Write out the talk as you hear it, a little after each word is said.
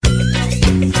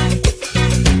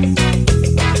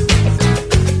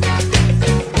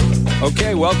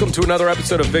Welcome to another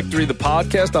episode of Victory, the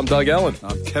podcast. I'm Doug Ellen.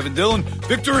 I'm Kevin Dillon.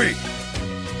 Victory!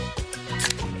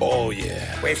 Oh,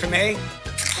 yeah. Wait for me.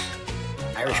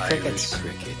 Irish crickets.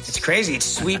 It's crazy. It's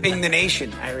sweeping the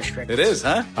nation, Irish crickets. It is,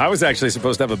 huh? I was actually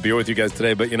supposed to have a beer with you guys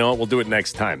today, but you know what? We'll do it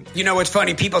next time. You know what's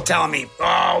funny? People telling me,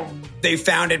 oh, they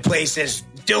founded places.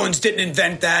 Dillon's didn't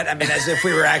invent that. I mean, as if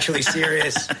we were actually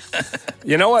serious.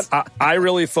 You know what? I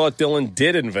really thought Dillon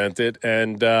did invent it,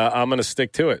 and I'm going to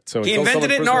stick to it. So he invented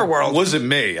it in our world. It wasn't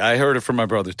me. I heard it from my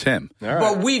brother, Tim. All right.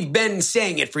 Well, we've been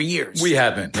saying it for years. We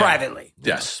have been. Privately.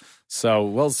 Yeah. Yes. So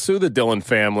we'll sue the Dillon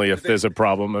family if there's a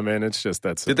problem. I mean, it's just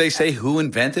that's. Did they say who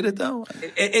invented it, though?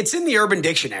 It's in the Urban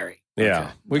Dictionary. Yeah. Okay.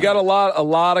 We got a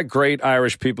lot of great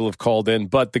Irish people have called in,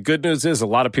 but the good news is a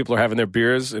lot of people are having their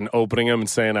beers and opening them and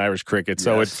saying Irish cricket.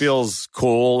 So Yes. it feels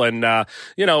cool. And,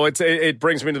 it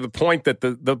brings me to the point that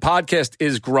the podcast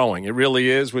is growing. It really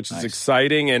is, which is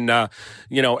exciting. And,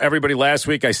 everybody last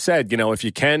week I said, if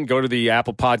you can, go to the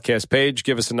Apple Podcast page,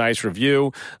 give us a nice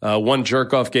review. One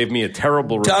jerk-off gave me a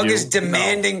terrible review. Doug is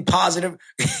demanding positive.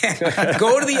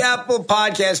 Go to the Apple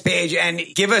Podcast page and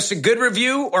give us a good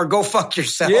review or go fuck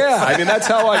yourself. Yeah, I mean, that's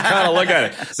how I kind of look at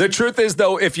it. The truth is,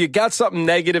 though, if you got something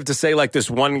negative to say, like this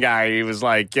one guy, he was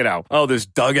like, this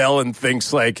Doug Ellen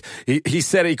thinks like, he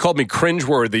said, he called me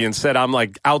cringeworthy and said I'm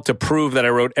like out to prove that I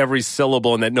wrote every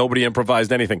syllable and that nobody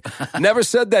improvised anything. Never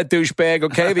said that, douchebag,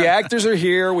 okay? The actors are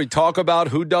here. We talk about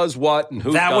who does what and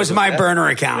who That was doesn't. my burner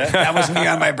account. That was me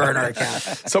on my burner account.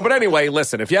 So, but anyway,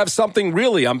 listen, if you have something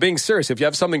really, I'm being serious, if you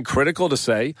have something critical to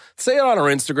say it on our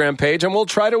Instagram page and we'll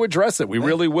try to address it. We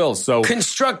really will. So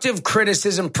Constructive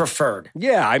criticism preferred.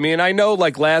 yeah, I mean, I know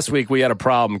like last week we had a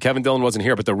problem. Kevin Dillon wasn't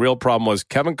here, but the real problem was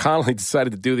Kevin Connolly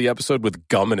decided to do the episode with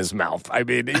gum in his mouth. I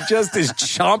mean, he just is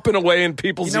chomping away in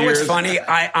people's You know ears. what's funny?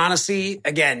 I honestly,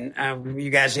 again, you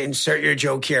guys insert your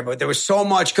joke here, but there was so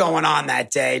much going on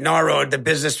that day. Nora, the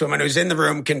businesswoman who's in the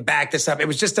room, can back this up. It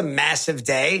was just a massive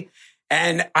day.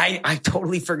 And I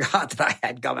totally forgot that I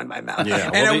had gum in my mouth.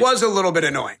 Yeah, and it was a little bit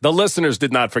annoying. The listeners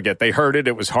did not forget. They heard it.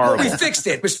 It was horrible. We fixed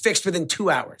it. It was fixed within 2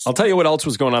 hours. I'll tell you what else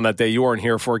was going on that day. You weren't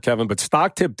here for it, Kevin, but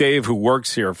Stock Tip Dave, who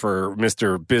works here for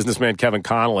Mr. Businessman Kevin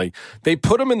Connolly, they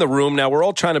put him in the room. Now, we're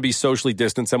all trying to be socially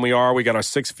distanced, and we are. We got our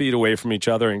 6 feet away from each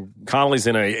other, and Connolly's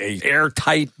in a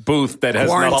airtight booth that has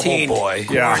Quarantined. Bubble Boy.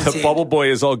 Yeah, the Quarantined. Bubble Boy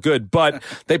is all good. But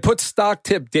they put Stock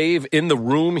Tip Dave in the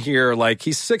room here. Like,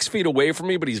 he's 6 feet away from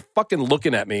me, but he's fucking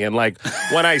looking at me. And like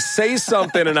when I say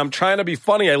something and I'm trying to be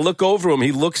funny, I look over him.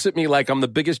 He looks at me like I'm the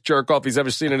biggest jerk off he's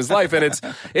ever seen in his life, and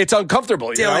it's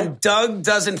uncomfortable. You know? Dylan, Doug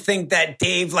doesn't think that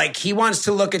Dave, like, he wants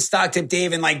to look at Stock Tip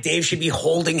Dave and, like, Dave should be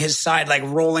holding his side, like,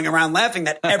 rolling around laughing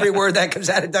that every word that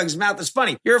comes out of Doug's mouth is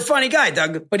funny. You're a funny guy,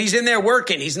 Doug, but he's in there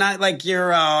working. He's not like he's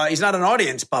not an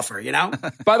audience buffer, you know?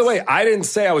 By the way, I didn't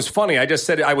say I was funny. I just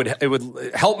said it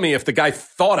would help me if the guy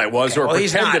thought I was or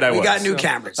he's pretended not. I was. We got new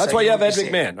cameras. That's so why you have Ed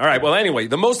won't be McMahon. All right. Well, anyway,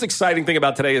 the most exciting thing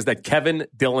about today is that Kevin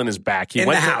Dillon is back. He In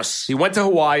went the to, house. He went to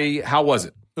Hawaii. How was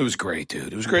it? It was great,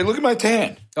 dude. It was great. Look at my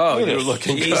tan. Oh, Look at you're this.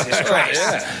 looking Jesus good. Christ.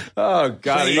 Yeah. Oh,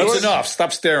 God. That's enough.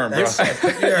 Stop staring, bro.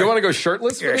 You want to go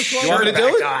shirtless? Your for this one? You want me to do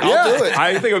it? Back on. I'll do it.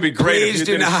 I think it would be great if Please you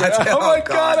do did a not. shirt- Oh, Oh, my God.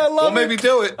 God. I love Well, it. maybe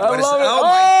do it. I love it. Oh,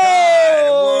 my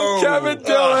Oh, God. Whoa. Kevin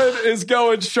Dillon is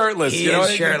going shirtless. He You know is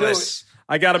what you can do? shirtless.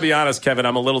 I got to be honest, Kevin.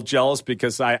 I'm a little jealous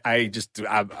because I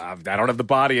don't have the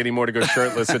body anymore to go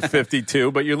shirtless at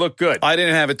 52. But you look good. I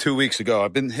didn't have it 2 weeks ago.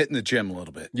 I've been hitting the gym a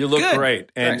little bit. You look Good. great.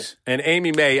 And Thanks. and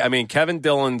Amy May. I mean, Kevin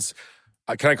Dillon's.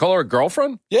 Can I call her a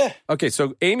girlfriend? Yeah. Okay,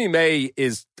 so Amy May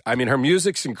is, I mean, her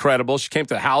music's incredible. She came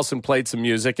to the house and played some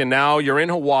music, and now you're in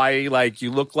Hawaii. Like,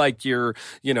 you look like you're,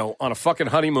 on a fucking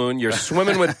honeymoon. You're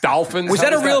swimming with dolphins. Was How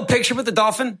that a real picture with the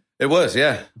dolphin? It was,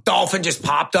 yeah. Dolphin just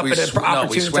popped up at an opportune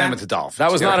we swam time? with the dolphins.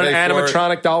 That was You not an gotta pay for it.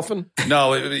 animatronic dolphin?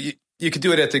 No, you could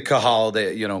do it at the Kahal.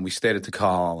 We stayed at the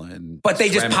Kahal. But they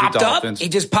just swam with the popped up? dolphins. He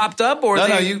just popped up? Or No,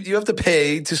 they... you have to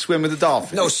pay to swim with the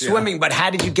dolphins. No, you know? swimming, but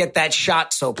how did you get that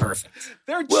shot so perfect?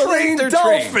 They're Well, trained they're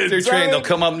dolphins. trained. They're right? trained. They'll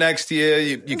come up next to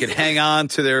you. You can hang on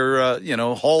to their,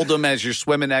 hold them as you're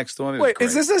swimming next to them. Wait,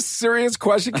 is this a serious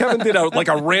question, Kevin? Did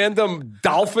a random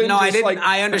dolphin? No, I just, didn't. like-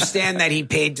 I understand that he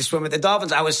paid to swim with the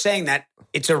dolphins. I was saying that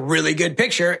it's a really good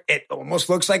picture. It almost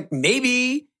looks like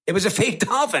maybe it was a fake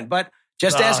dolphin, but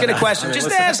just asking a question.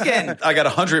 Just asking. I got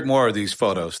 100 more of these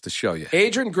photos to show you.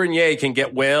 Adrian Grenier can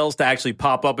get whales to actually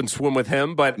pop up and swim with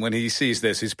him, but When he sees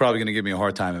this, he's probably going to give me a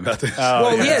hard time about this.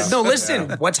 Well, yeah. No,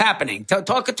 listen. What's happening?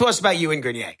 Talk to us about you and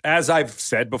Grenier. as I've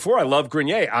said before, I love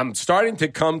Grenier. I'm starting to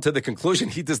come to the conclusion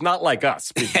he does not like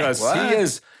us because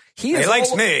What? he He likes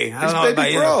all- me. I He's don't know about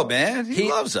baby you. bro, man. He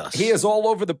loves us. He is all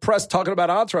over the press talking about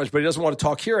Entourage, but he doesn't want to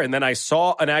talk here. And then I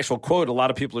saw an actual quote. A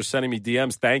lot of people are sending me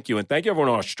DMs. Thank you. And thank you, everyone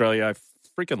in Australia. I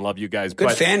freaking love you guys.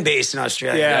 Good fan base in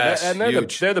Australia. Yeah, Yes, and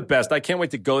they're the best. I can't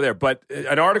wait to go there. But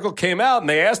an article came out, and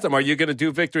they asked him, are you going to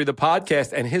do Victory the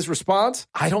podcast? And his response,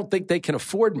 I don't think they can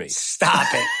afford me. Stop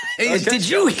it. Did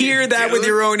you hear that with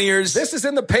your own ears? This is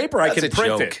in the paper. I can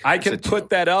print it. I can put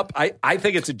that up. I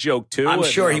think it's a joke, too. I'm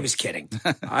sure he was kidding.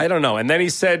 I don't know. And then he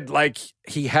said, like,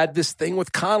 he had this thing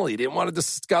with Connolly. He didn't want to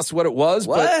discuss what it was.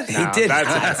 What? But He did.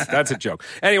 That's a joke.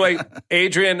 Anyway,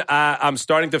 Adrian, I'm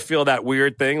starting to feel that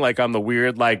weird thing. Like I'm the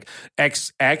weird, like,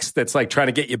 ex that's like trying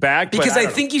to get you back. Because I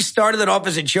think you started it off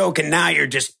as a joke and now you're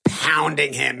just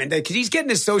pounding him. And because he's getting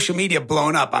his social media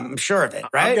blown up. I'm sure of it,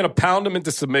 right? I'm going to pound him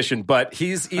into submission, but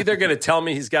he's either going to tell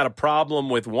me he's got a problem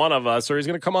with one of us or he's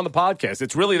going to come on the podcast.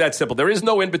 It's really that simple. There is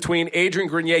no in between. Adrian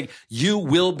Grenier, you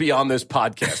will be on this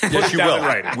podcast. Yes, you will.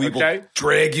 Right. We will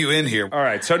drag you in here. All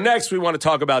right. So next we want to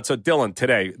talk about, Dylan,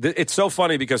 today, it's so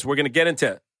funny because we're going to get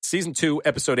into Season 2,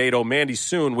 Episode 8, Oh Mandy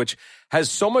soon, which has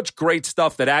so much great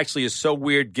stuff that actually is so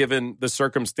weird given the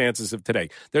circumstances of today.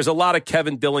 There's a lot of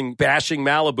Kevin Dillon bashing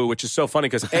Malibu, which is so funny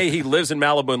because, A, he lives in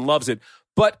Malibu and loves it.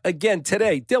 But again,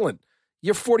 today, Dylan,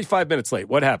 you're 45 minutes late.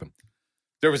 What happened?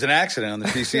 There was an accident on the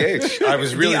PCH. I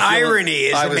was really the irony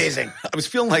is amazing. I was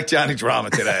feeling like Johnny Drama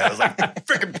today. I was like,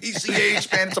 freaking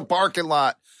PCH, man, it's a parking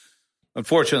lot.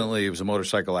 Unfortunately, it was a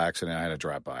motorcycle accident. I had to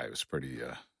drive by. It was pretty...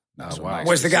 wow.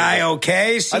 Was the guy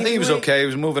okay? I think he was okay. He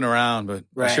was moving around, but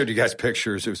I showed you guys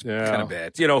pictures. It was kind of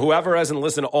bad. You know, whoever hasn't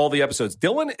listened to all the episodes,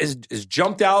 Dylan is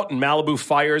jumped out in Malibu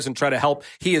fires and tried to help.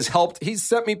 He has helped. He's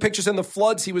sent me pictures in the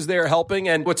floods. He was there helping.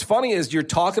 And what's funny is you're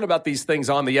talking about these things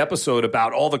on the episode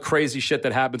about all the crazy shit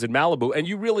that happens in Malibu, and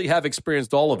you really have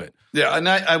experienced all of it. Yeah, and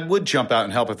I would jump out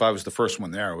and help if I was the first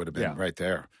one there. I would have been right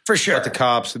there. For sure. But the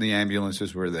cops and the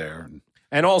ambulances were there.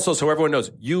 And also, so everyone knows,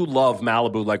 you love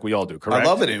Malibu like we all do, correct? I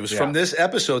love it. It was from this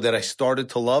episode that I started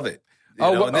to love it.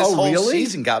 And this whole really?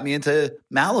 season got me into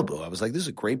Malibu. I was like, this is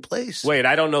a great place. Wait,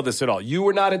 I don't know this at all. You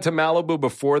were not into Malibu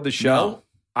before the show? No.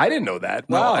 I didn't know that.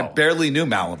 No, Wow. I barely knew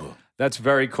Malibu. That's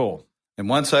very cool. And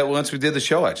once we did the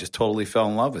show, I just totally fell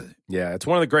in love with it. Yeah, it's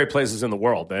one of the great places in the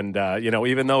world. And,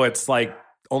 even though it's like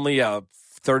only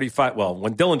 35, well,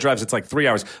 when Dylan drives, it's like 3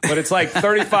 hours, but it's like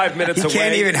 35 minutes away. He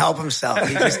can't even help himself.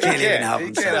 He just can't even help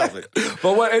himself.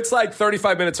 But it's like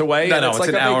 35 minutes away. No, it's like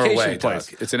an hour vacation away.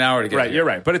 place. It's an hour to get Right, here. you're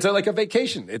right. But it's like a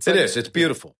vacation. It is. It's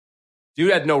beautiful.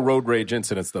 You had no road rage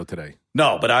incidents, though, today.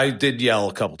 No, but I did yell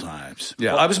a couple times.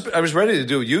 Yeah, I was ready to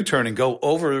do a U-turn and go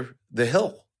over the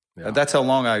hill. Yeah. That's how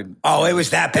long I... Oh, it was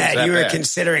that bad. You were bad.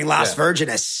 Considering Las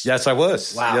Virgenes. Yes, I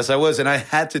was. Wow. Yes, I was. And I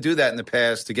had to do that in the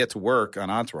past to get to work on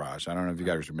Entourage. I don't know if you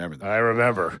guys remember that. I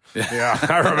remember. Yeah,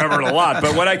 I remember it a lot.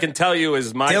 But what I can tell you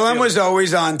is Dylan was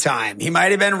always on time. He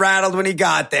might have been rattled when he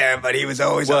got there, but he was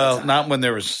always on time. Well, not when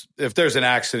if there's an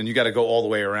accident, you got to go all the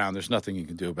way around. There's nothing you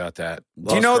can do about that.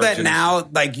 Do you know that now,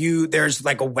 there's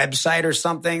like a website or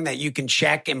something that you can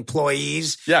check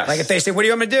employees? Yes. Like if they say, what do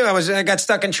you want me to do? I got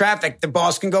stuck in traffic. The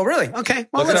boss can go, really? Okay.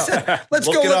 Well, let's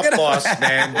go look it up. Boss,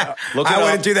 man. I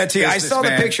wouldn't do that to you. I saw the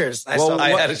pictures. I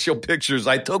had to show pictures.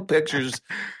 I took pictures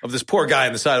of this poor guy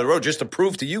on the side of the road just to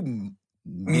prove to you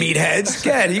meatheads.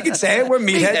 Yeah, you can say it. We're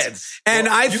meatheads. And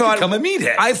well, I thought, become a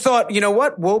meathead. I thought, you know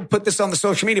what? We'll put this on the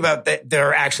social media, but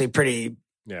they're actually pretty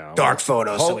dark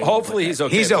photos. Hopefully he's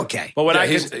okay. He's okay. But what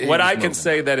I can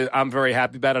say that I'm very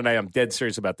happy about, and I am dead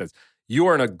serious about this. You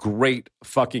are in a great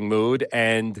fucking mood.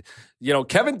 And,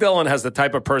 Kevin Dillon has the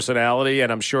type of personality,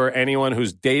 and I'm sure anyone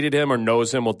who's dated him or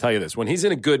knows him will tell you this. When he's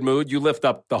in a good mood, you lift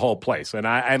up the whole place.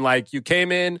 And you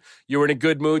came in, you were in a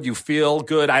good mood, you feel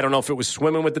good. I don't know if it was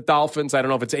swimming with the dolphins. I don't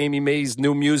know if it's Amy May's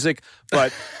new music,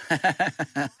 but.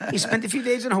 He spent a few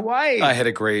days in Hawaii. I had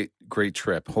a great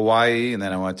trip. Hawaii, and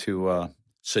then I went to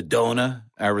Sedona,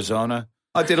 Arizona.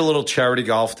 I did a little charity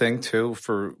golf thing, too,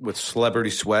 with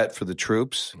Celebrity Sweat for the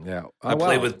troops. Yeah. I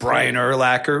played with Brian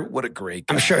Urlacher. What a great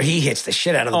guy. I'm sure he hits the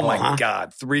shit out of the ball, my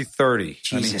God, 330.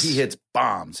 Jesus. He hits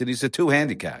bombs, and he's a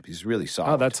 2-handicap. He's really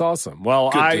solid. Oh, that's awesome. Well,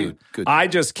 Good dude. I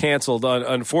just canceled.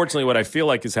 Unfortunately, what I feel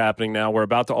like is happening now, we're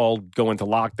about to all go into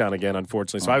lockdown again,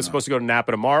 unfortunately. So I was supposed to go to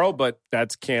Napa tomorrow, but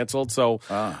that's canceled. So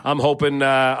I'm hoping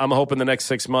the next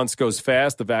 6 months goes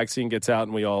fast. The vaccine gets out,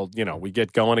 and we all, we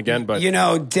get going again. But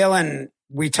Dylan,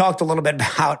 we talked a little bit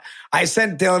about, I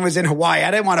said Dylan was in Hawaii.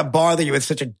 I didn't want to bother you with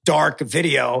such a dark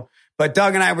video, But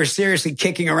Doug and I were seriously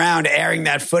kicking around, airing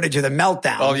that footage of the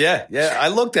meltdown. Oh, yeah. I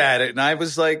looked at it and I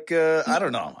was like, I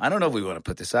don't know. I don't know if we want to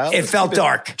put this out. It felt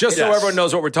dark. Just so everyone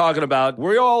knows what we're talking about,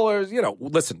 we all are,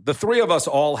 listen, the three of us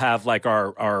all have like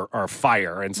our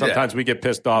fire, and sometimes we get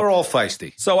pissed off. We're all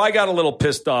feisty. So I got a little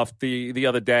pissed off the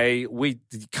other day.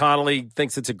 Connolly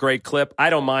thinks it's a great clip. I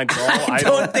don't mind at all. I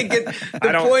don't think it.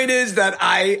 The point is that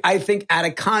I think out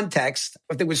of context,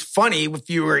 if it was funny if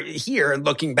you were here and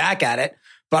looking back at it,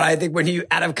 but I think when you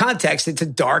out of context, it's a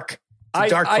dark clip.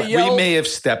 We may have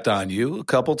stepped on you a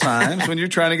couple times when you're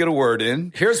trying to get a word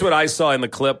in. Here's what I saw in the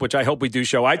clip, which I hope we do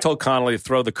show. I told Connolly to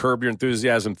throw the Curb Your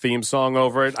Enthusiasm theme song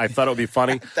over it. I thought it would be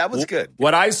funny. That was good.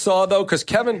 What I saw, though, because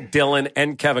Kevin Dillon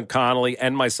and Kevin Connolly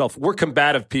and myself, we're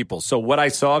combative people. So what I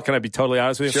saw, can I be totally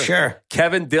honest with you? Sure.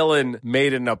 Kevin Dillon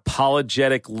made an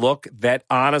apologetic look that,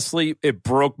 honestly, it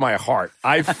broke my heart.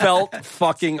 I felt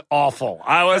fucking awful.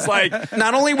 I was like...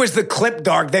 Not only was the clip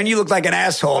dark, then you looked like an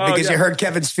asshole because you hurt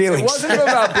Kevin's feelings. It wasn't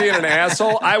about being an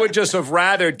asshole. I would just have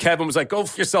rathered Kevin was like, go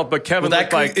for yourself. But Kevin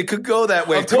looked like... It could go that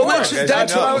way, too. Well,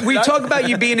 that's what we talk about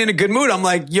you being in a good mood. I'm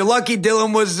like, you're lucky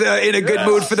Dylan was in a good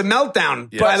mood for the meltdown.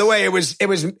 Yes. By the way, it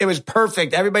was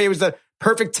perfect. Everybody was the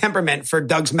perfect temperament for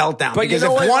Doug's meltdown. But because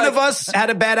if one of us had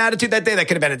a bad attitude that day, that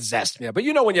could have been a disaster. Yeah, but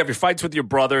when you have your fights with your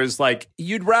brothers, like,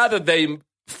 you'd rather they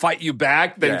fight you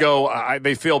back than go,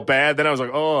 they feel bad. Then I was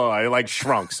like, I like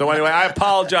shrunk. So anyway, I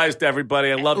apologize to everybody.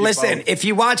 I love you. Listen, if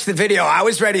you watch the video, I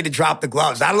was ready to drop the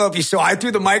gloves. I don't know if you saw. I threw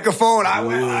the microphone.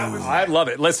 I love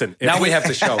it. Listen. Now we have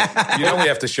to show. We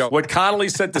have to show. What Connolly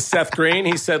said to Seth Green,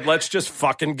 he said, let's just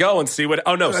fucking go and see what...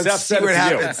 Oh, no, Seth said it to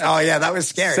happens. You. Oh, yeah, that was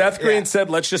scary. Seth Green said,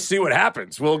 let's just see what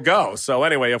happens. We'll go. So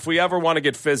anyway, if we ever want to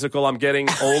get physical, I'm getting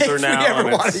older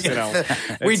now.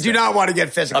 We do not want to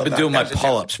get physical. I've been doing my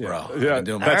pull-ups, bro. I've been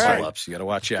doing my pull-ups. You got to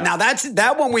watch out. Now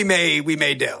that one we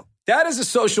may do. That is a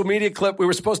social media clip we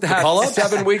were supposed to have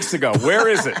 7 weeks ago. Where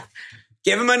is it?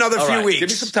 Give him another few weeks. Give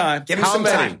me some time.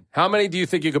 Time. How many do you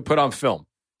think you could put on film?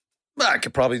 I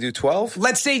could probably do 12.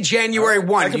 Let's say January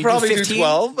 1. I could probably do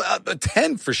 12.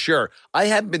 10 for sure. I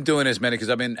haven't been doing as many because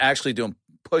I've been actually doing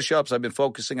push-ups. I've been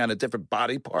focusing on a different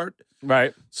body part.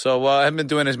 Right. So I haven't been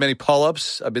doing as many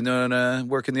pull-ups. I've been doing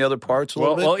working the other parts a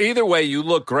little bit. Well, either way, you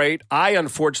look great. I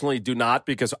unfortunately do not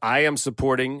because I am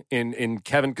supporting in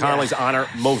Kevin Connolly's honor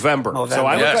Movember. So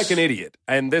I look like an idiot.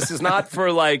 And this is not for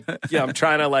I'm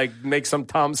trying to make some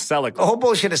Tom Selleck. The whole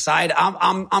bullshit aside,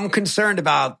 I'm concerned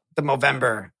about the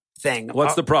Movember thing.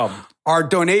 What's the problem? Our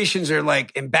donations are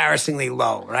embarrassingly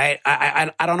low, right? I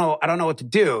don't know what to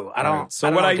do.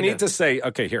 What I need to say,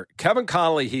 okay, here, Kevin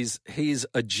Connolly, he's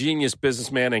a genius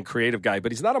businessman and creative guy,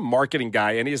 but he's not a marketing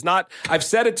guy, and he's not. I've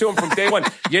said it to him from day one.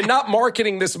 You're not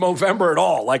marketing this Movember at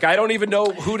all. I don't even know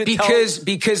who to tell.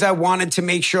 Because I wanted to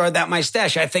make sure that my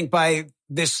stash. I think by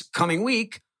this coming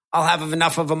week, I'll have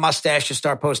enough of a mustache to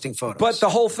start posting photos. But the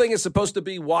whole thing is supposed to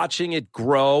be watching it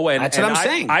grow. And that's what I'm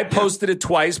saying. I posted it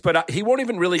twice, but he won't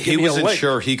even really give me a link. He wasn't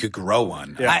sure he could grow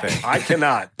one. Yeah, I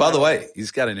cannot. By the way,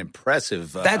 he's got an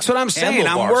impressive that's what I'm saying.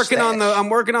 I'm working on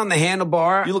the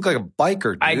handlebar. You look like a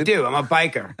biker, dude. I do. I'm a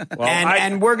biker.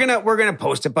 and we're gonna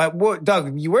post it. But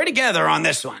Doug, we're together on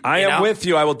this one. I am with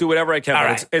you. I will do whatever I can. All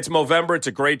right. It's Movember. It's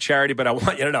a great charity, but I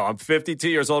want you to know I'm 52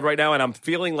 years old right now, and I'm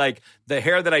feeling like the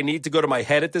hair that I need to go to my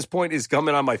head at this point is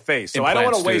coming on my face. So I don't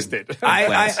want to waste it.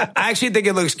 I actually think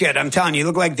it looks good. I'm telling you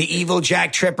look like the evil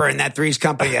Jack Tripper in that Three's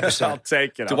Company episode. I'll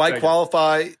take it. Do I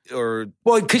qualify or?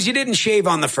 Well, because you didn't shave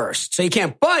on the first, so you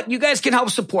can't. But you guys can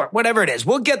help support whatever it is.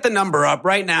 We'll get the number up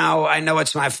right now. I know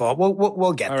it's my fault.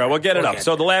 We'll get. All right, we'll get it up.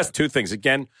 So the last two things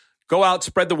again. Go out,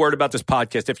 spread the word about this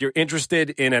podcast. If you're interested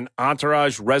in an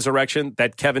entourage resurrection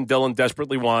that Kevin Dillon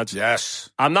desperately wants, yes.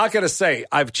 I'm not going to say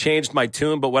I've changed my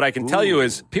tune, but what I can tell you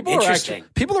is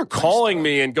people are calling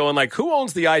me and going like, who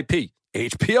owns the IP?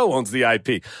 HBO owns the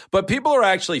IP. But people are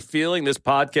actually feeling this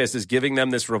podcast is giving them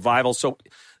this revival. So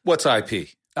what's IP?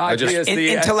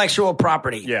 Intellectual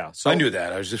property. Yeah. So I knew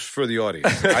that. I was just for the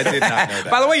audience. I did not know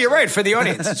that. By the way, you're right. For the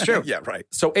audience, it's true. Yeah, right.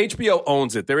 So HBO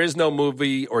owns it. There is no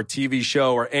movie or TV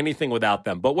show or anything without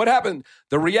them. But what happened,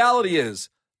 the reality is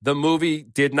the movie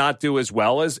did not do as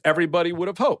well as everybody would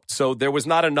have hoped. So there was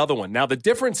not another one. Now, the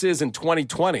difference is in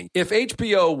 2020, if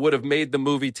HBO would have made the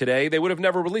movie today, they would have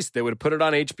never released it. They would have put it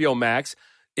on HBO Max.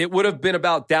 It would have been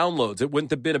about downloads. It wouldn't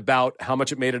have been about how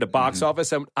much it made at a box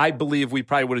office. And I believe we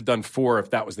probably would have done 4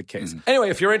 if that was the case. Anyway,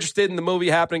 if you're interested in the movie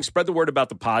happening, spread the word about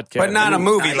the podcast. But not a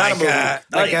movie, like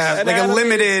a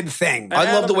limited thing.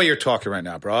 I love the way you're talking right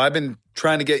now, bro. I've been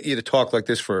trying to get you to talk like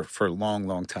this for a long,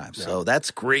 long time. So that's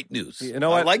great news. You know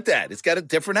what? I like that. It's got a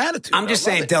different attitude. I'm just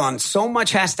saying, Dylan, so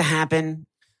much has to happen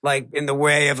like in the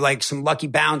way of like some lucky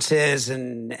bounces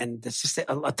and it's just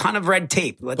a ton of red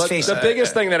tape. Let's face it. The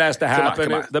biggest thing that has to happen,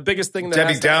 come on. the biggest thing that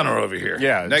Debbie has to Downer over here.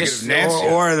 Yeah, Negative Just- Nancy.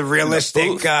 or the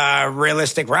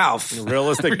realistic Ralph.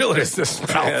 Realistic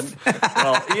businessman.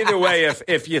 Well, either way,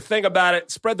 if you think about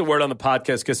it, spread the word on the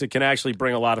podcast because it can actually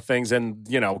bring a lot of things. And,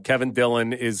 Kevin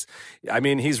Dillon is,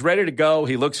 he's ready to go.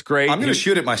 He looks great. I'm going to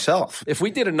shoot it myself. If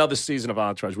we did another season of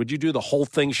Entourage, would you do the whole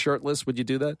thing shirtless? Would you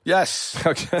do that? Yes.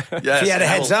 Okay. Yes. If you had a I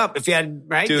heads will- up, if you had,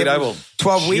 right? Dude, give I him will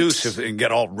 12 juice weeks. and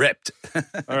get all ripped.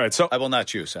 All right. So I will not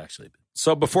juice, actually.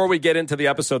 So before we get into the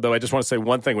episode, though, I just want to say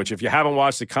one thing, which if you haven't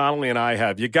watched it, Connolly and I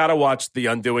have, you got to watch The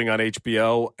Undoing on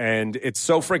HBO, and it's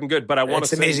so freaking good. But I want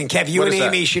It's to say, amazing. Kev, you what and is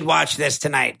that? Amy should watch this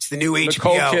tonight. It's the new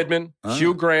Nicole HBO. Kidman,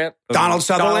 Hugh Grant, Donald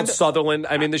Sutherland?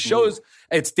 The show is,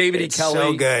 it's David It's E. Kelly.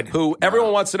 so good. Who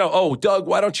everyone wants to know, oh, Doug,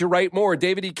 why don't you write more?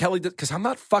 David E. Kelly, because I'm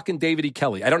not fucking David E.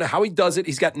 Kelly. I don't know how he does it.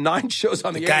 He's got 9 shows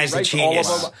on the air. guy's He a writes all of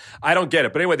genius. them. I don't get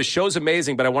it. But anyway, the show's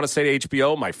amazing. But I want to say to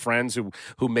HBO, my friends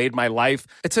who made my life,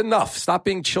 it's enough. Stop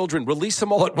being children. Release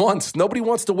them all at once. Nobody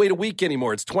wants to wait a week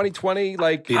anymore. It's 2020.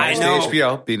 Like, Be nice I know. to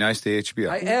HBO. Be nice to HBO.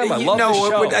 I am. I love the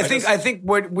show. I think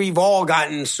what we've all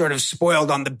gotten sort of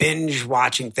spoiled on the binge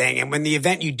watching thing. And when the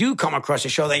event you do come across a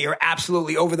show that you're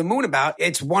absolutely over the moon about,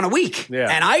 it's one a week.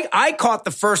 Yeah. And I caught the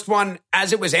first one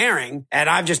as it was airing, and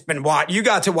I've just been You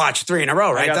got to watch 3 in a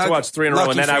row, right? I got Doug? to watch 3 in a row,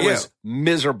 Lucky and then for I you. was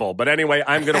miserable. But anyway,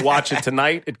 I'm going to watch it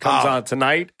tonight. It comes on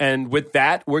tonight. And with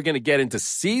that, we're going to get into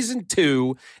season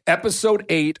 2, episode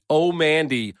 8, Oh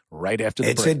Mandy, right after the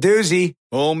It's break. a doozy.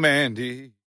 Oh,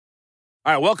 Mandy.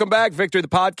 All right, welcome back. Victory, the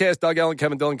podcast. Doug Ellen,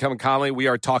 Kevin Dillon, Kevin Connolly. We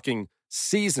are talking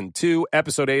season 2,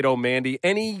 episode 8, Oh Mandy.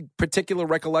 Any particular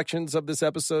recollections of this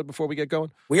episode before we get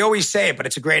going? We always say it, but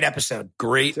it's a great episode.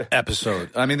 Great episode.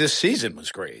 I mean, this season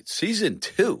was great. Season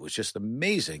 2 was just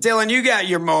amazing. Dylan, you got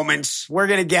your moments. We're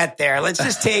gonna get there. Let's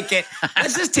just take it.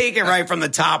 Let's just take it right from the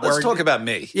top. Let's talk about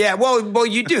me. Yeah, well,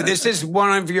 you do. This is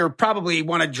probably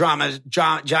one of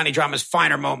Johnny Drama's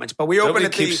finer moments. But we opened Nobody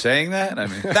at keeps saying that. I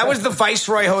mean, that was the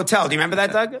Viceroy Hotel. Do you remember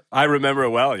that, Doug? I remember it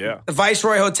well, yeah. The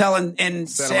Viceroy Hotel in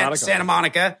Santa Santa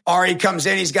Monica. Ari comes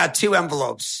in. He's got 2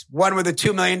 envelopes. One with a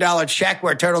 $2 million check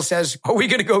where Turtle says, "Are we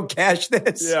going to go cash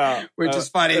this?" Yeah. Which is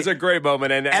funny. It's a great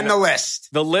moment. And the list.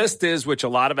 The list is, which a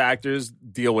lot of actors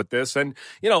deal with this. And,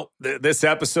 this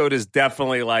episode is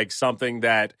definitely like something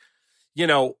that,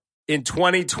 in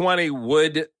 2020,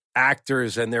 would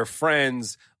actors and their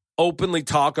friends openly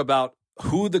talk about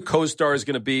who the co-star is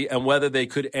going to be and whether they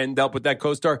could end up with that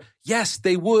co-star? Yes,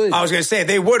 they would. I was going to say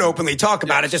they would openly talk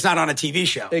about it, just not on a TV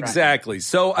show. Exactly. Right.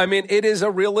 So, it is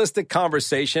a realistic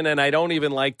conversation, and I don't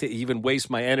even like to even waste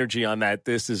my energy on that.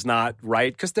 This is not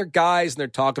right because they're guys and they're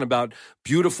talking about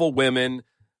beautiful women,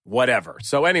 whatever.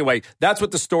 So anyway, that's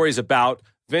what the story's about.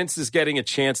 Vince is getting a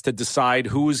chance to decide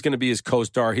who's going to be his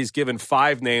co-star. He's given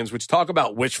 5 names, which talk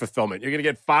about wish fulfillment. You're going to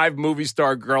get 5 movie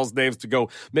star girls' names to go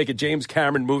make a James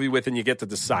Cameron movie with, and you get to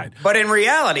decide. But in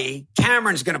reality,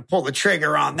 Cameron's going to pull the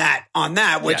trigger on that,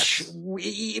 which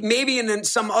maybe in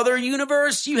some other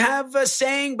universe you have a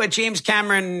saying, but James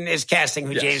Cameron is casting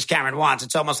who James Cameron wants.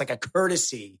 It's almost like a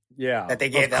courtesy that they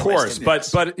gave that list. Of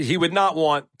course, but he would not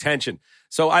want tension.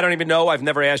 So I don't even know. I've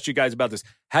never asked you guys about this.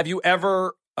 Have you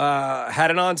ever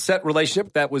had an on-set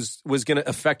relationship that was going to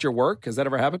affect your work? Has that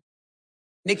ever happened?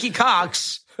 Nikki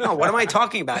Cox. No, what am I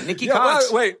talking about? Nikki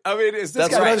Cox. Wait, is this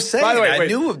that's guy? what I was saying. By the way, I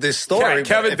knew of this story.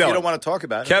 Kevin if Dillon. You don't want to talk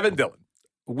about it. Kevin Dillon.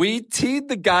 We teed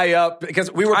the guy up because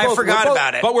I forgot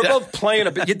about it. But we're both playing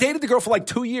a bit. You dated the girl for like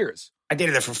 2 years. I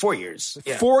dated her for 4 years.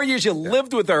 Yeah. 4 years you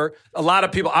lived with her. A lot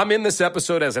of people, I'm in this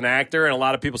episode as an actor, and a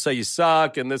lot of people say you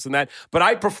suck and this and that. But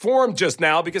I performed just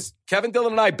now because Kevin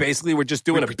Dillon and I basically were just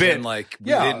doing a bit. Like we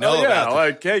didn't know about it.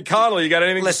 Like, hey, Connolly, you got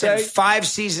anything Listen, to say? 5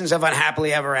 seasons of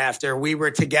Unhappily Ever After. We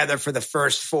were together for the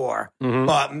first 4. Mm-hmm.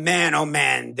 But man, oh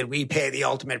man, did we pay the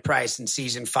ultimate price in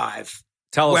season 5.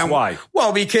 Tell us why.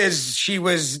 Well, because she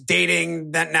was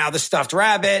dating the stuffed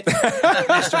rabbit,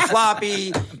 Mr.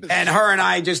 Floppy, and her and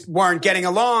I just weren't getting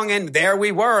along. And there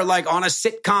we were, like on a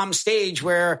sitcom stage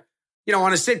where,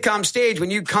 on a sitcom stage, when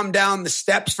you come down the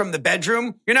steps from the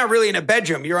bedroom, you're not really in a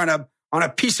bedroom. You're on a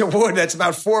piece of wood that's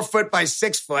about 4 foot by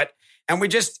 6 foot. And it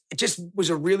just was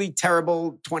a really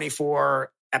terrible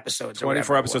 24 episodes.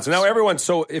 24 episodes. Now, everyone,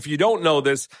 so if you don't know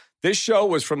this show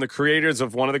was from the creators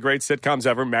of one of the great sitcoms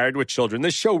ever, Married with Children.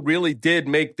 This show really did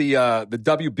make the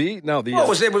WB. No, it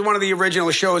was one of the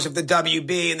original shows of the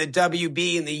WB, and the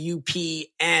WB and the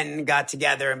UPN got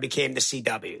together and became the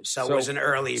CW. So it was an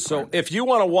early. So if you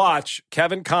want to watch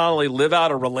Kevin Connolly live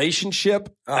out a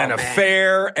relationship, an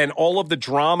affair, and all of the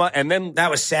drama, and then that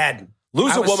was sad.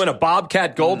 Lose a woman a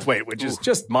Bobcat Goldthwait, which is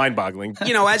just mind-boggling.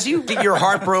 You know, as you're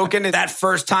heartbroken that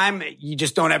first time, you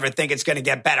just don't ever think it's going to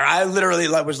get better. I literally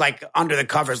was like under the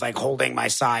covers, like holding my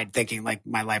side, thinking like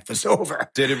my life was over.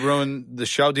 Did it ruin the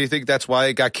show? Do you think that's why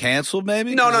it got canceled,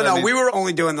 maybe? No. We were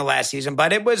only doing the last season,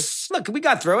 but it was, look, we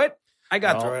got through it. I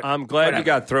got through it. I'm glad you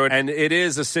got through it. And it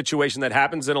is a situation that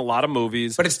happens in a lot of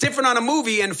movies. But it's different on a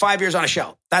movie and 5 years on a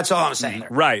show. That's all I'm saying.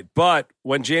 Right. But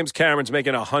when James Cameron's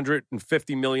making a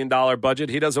 $150 million budget,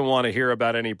 he doesn't want to hear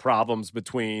about any problems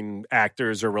between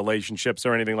actors or relationships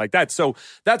or anything like that. So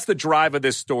that's the drive of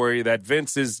this story, that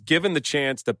Vince is given the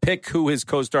chance to pick who his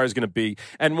co-star is going to be.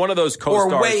 And one of those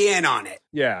co-stars... Or weigh in on it.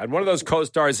 Yeah, and one of those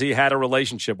co-stars he had a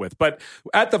relationship with. But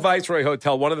at the Viceroy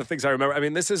Hotel, one of the things I remember, I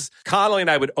mean, this is, Connolly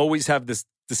and I would always have this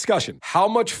discussion. How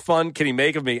much fun can he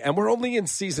make of me? And we're only in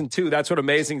season 2. That's what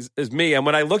amazing is me. And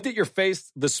when I looked at your face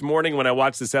this morning when I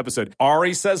watched this episode,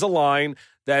 Ari says a line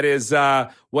that is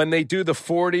when they do the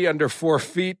 40 under 4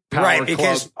 feet power right,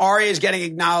 because club. Ari is getting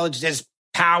acknowledged as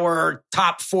power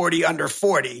top 40 under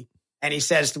 40. And he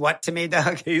says what to me,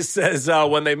 Doug? He says,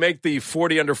 when they make the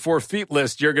 40 under 4 feet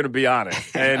list, you're going to be on it.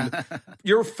 And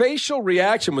your facial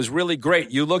reaction was really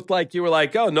great. You looked like you were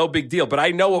like, oh, no big deal. But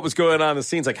I know what was going on in the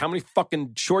scenes. Like, how many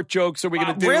fucking short jokes are we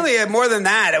going to do? Really, more than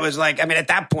that, it was like, I mean, at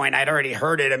that point, I'd already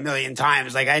heard it a million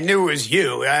times. Like, I knew it was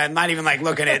you. I'm not even like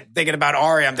looking at, thinking about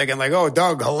Ari. I'm thinking like, oh,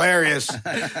 Doug, hilarious.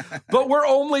 But we're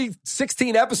only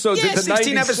 16 episodes into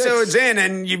 16 96. episodes in,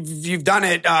 and you've done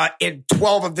it in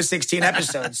 12 of the 16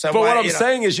 episodes. So but what I'm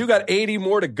saying is you got 80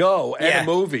 more to go and a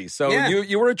movie. So Yeah.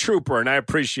 you were a trooper, and I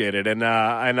appreciate it. And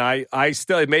I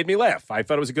still, it made me laugh. I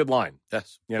thought it was a good line.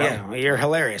 Yes. You know? Yeah, you're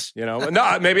hilarious. You know,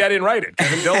 no, maybe I didn't write it.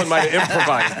 Kevin Dillon might have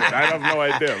improvised it. I have no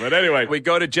idea. But anyway, we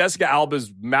go to Jessica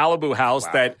Alba's Malibu house.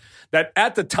 Wow. That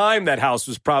at the time, that house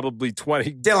was probably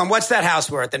 20. Dylan, what's that house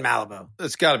worth in Malibu?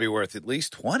 It's got to be worth at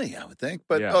least 20, I would think.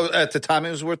 But Yeah. at the time,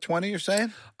 it was worth 20, you're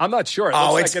saying? I'm not sure.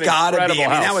 It's got to be. I mean,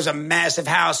 house. that was a massive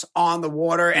house on the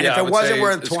water. And Yeah, if I it would wasn't say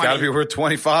worth it's 20. got to be worth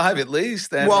 25 at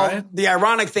least. Then, Well, right? the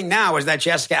ironic thing now is that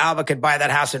Jessica Alba could buy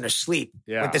that house in her sleep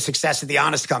Yeah. with the success of The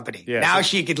Honest Company. Yeah, now so-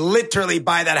 she could literally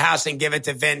buy that house and give it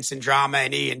to Vince and Drama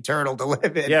and E and Turtle to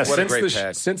live in. Yeah, What a great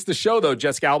pad. since the show, though,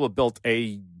 Jessica Alba built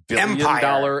a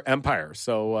billion-dollar empire.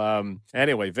 So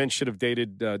anyway, Vince should have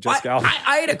dated Jessica Alba.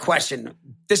 I had a question.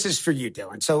 This is for you,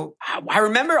 Dylan. So I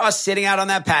remember us sitting out on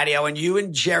that patio and you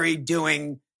and Jerry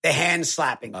doing the hand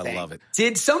slapping thing. I love it.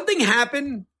 Did something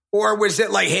happen? Or was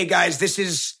it like, hey guys, this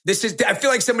is, I feel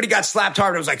like somebody got slapped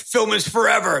hard. It was like, film is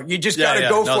forever. You just got to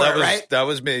go for it, right? That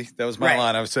was me. That was my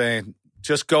line. I was saying,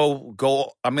 just go.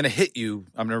 I'm going to hit you.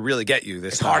 I'm going to really get you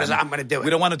this As time. hard as I'm going to do it. We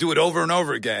don't want to do it over and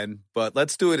over again, but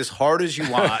let's do it as hard as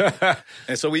you want.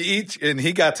 And so and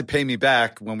he got to pay me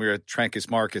back when we were at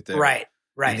Trancas Market there. Right.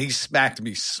 And he smacked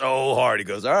me so hard. He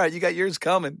goes, all right, you got yours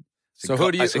coming. So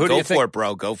who do you go think, for it,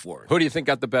 bro. Go for it. Who do you think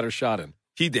got the better shot in?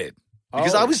 He did.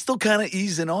 Because I was still kind of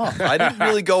easing off. I didn't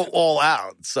really go all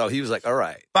out. So he was like, all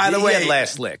right. By the way, he had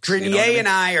last licks. Grenier you know what I mean? and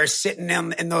I are sitting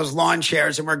in those lawn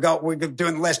chairs and we're doing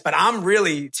the list. But I'm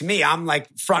like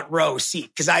front row seat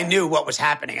because I knew what was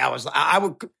happening.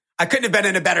 I couldn't have been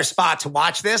in a better spot to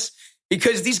watch this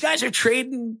because these guys are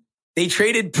trading. They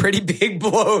traded pretty big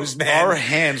blows, man. Our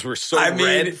hands were so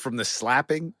red from the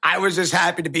slapping. I was just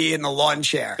happy to be in the lawn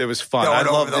chair. It was fun. I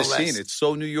love this scene. It's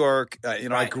so New York.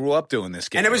 I grew up doing this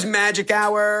game. And it was Magic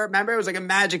Hour. Remember? It was like a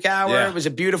Magic Hour. Yeah. It was a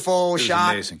beautiful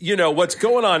shot. Amazing. You know, what's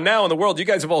going on now in the world, you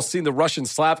guys have all seen the Russian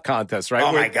slap contest, right?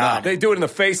 Oh, my God. They do it in the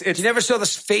face. You never saw the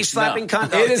face slapping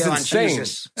contest? It is insane.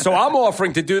 Jesus. So I'm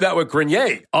offering to do that with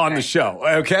Grenier on the show,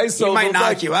 okay? So He might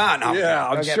knock you out. No, yeah,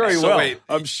 I'm sure he So will. wait,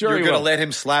 I'm sure you're he going to will. let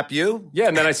him slap you? Yeah,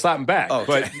 and then I slap him back. Oh,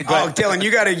 but Dylan,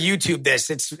 you got to YouTube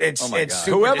this. It's my God.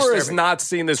 super whoever has disturbing. not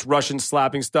seen this Russian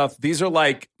slapping stuff, these are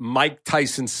like Mike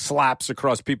Tyson slaps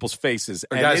across people's faces.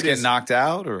 Are And guys it getting is- knocked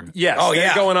out? Or Yes, Oh, they're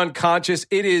yeah. going unconscious.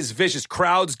 It is vicious.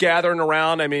 Crowds gathering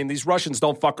around. I mean, these Russians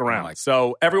don't fuck around.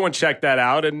 So everyone check that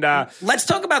out. And Let's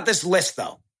talk about this list,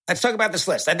 though. Let's talk about this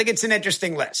list. I think it's an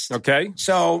interesting list. okay,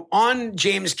 So on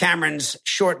James Cameron's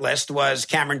short list was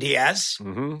Cameron Diaz,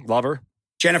 lover.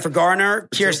 Jennifer Garner,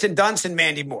 Kirsten Dunst, and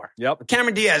Mandy Moore. Yep,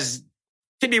 Cameron Diaz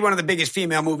could be one of the biggest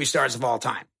female movie stars of all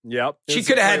time. yep. She It's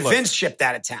could a have had great Vince shipped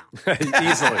out of town. list.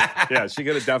 Easily. Yeah, she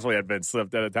could have definitely had Vince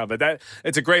slipped out of town. But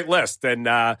it's a great list, and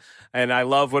I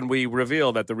love when we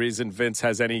reveal that the reason Vince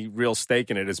has any real stake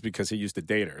in it is because he used to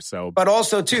date her. So, But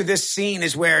also, too, this scene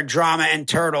is where Drama and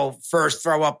Turtle first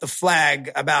throw up the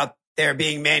flag about there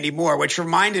being Mandy Moore, which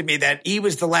reminded me that he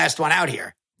was the last one out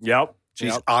here. yep.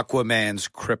 She's Aquaman's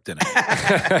kryptonite.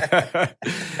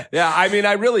 Yeah, I mean,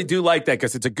 I really do like that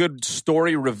because it's a good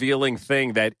story revealing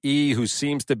thing that E, who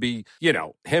seems to be,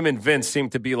 him and Vince seem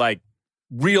to be like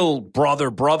real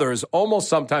brothers, almost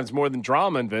sometimes more than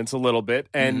Drama and Vince a little bit.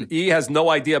 And E has no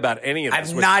idea about any of this.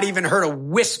 I've not even heard a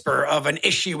whisper of an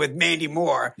issue with Mandy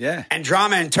Moore. Yeah. And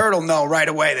Drama and Turtle know right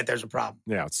away that there's a problem.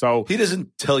 Yeah, so He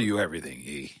doesn't tell you everything,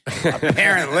 E.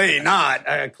 Apparently not,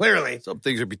 clearly. Some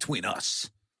things are between us.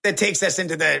 That takes us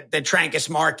into the Trancas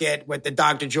Market with the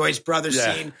Dr. Joyce brothers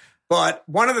scene. But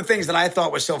one of the things that I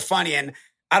thought was so funny, and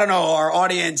I don't know, our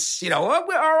audience,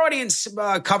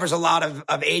 covers a lot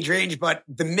of age range, but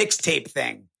the mixtape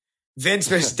thing.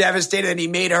 Vince was devastated and he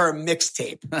made her a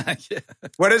mixtape.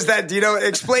 What is that?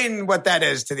 Explain what that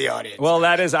is to the audience. Well,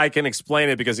 I can explain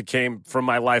it because it came from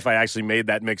my life. I actually made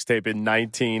that mixtape in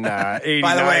 1989.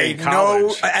 By the way,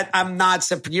 college. I'm not.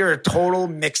 You're a total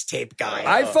mixtape guy.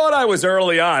 I thought I was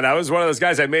early on. I was one of those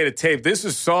guys. I made a tape. This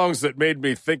is songs that made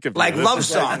me think of like love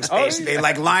songs, basically,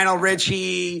 like Lionel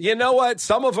Richie. You know what?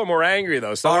 Some of them were angry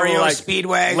though. Some REO were like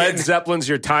Speedwagon. Led Zeppelin's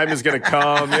 "Your Time Is Gonna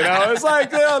Come." It's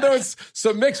like there was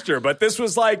some mixture. But this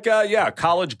was like, a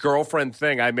college girlfriend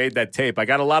thing. I made that tape. I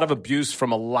got a lot of abuse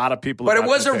from a lot of people. But it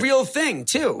was a real thing,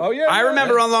 too. Oh, yeah. I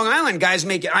remember on Long Island, guys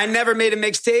make it. I never made a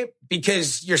mixtape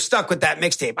because you're stuck with that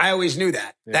mixtape. I always knew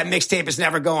that. Yeah. That mixtape is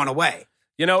never going away.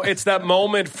 It's that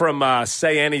moment from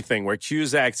Say Anything where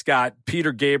Cusack's got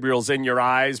Peter Gabriel's In Your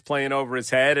Eyes playing over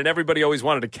his head, and everybody always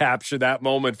wanted to capture that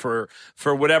moment for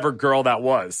whatever girl that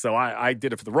was. So I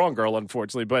did it for the wrong girl,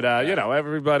 unfortunately. But,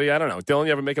 everybody, I don't know. Dylan,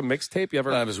 you ever make a mixtape?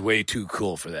 I was way too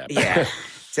cool for that. Yeah.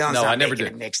 No, I never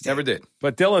did. Never did.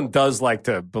 But Dylan does like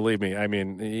to, believe me, I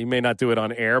mean, he may not do it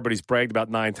on air, but he's bragged about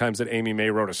 9 times that Amy May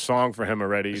wrote a song for him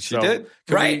already. She did?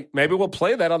 Right. Maybe we'll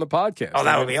play that on the podcast. Oh,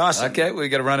 that would be awesome. Okay, we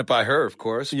got to run it by her, of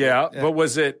course. But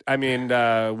was it,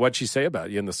 what'd she say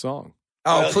about you in the song?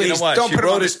 Oh, please, you know what? don't she put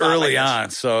wrote him on it early on,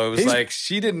 so it was like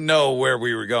she didn't know where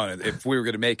we were going, if we were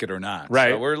going to make it or not.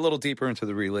 Right. So we're a little deeper into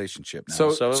the relationship now.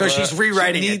 So she's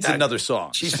rewriting she needs another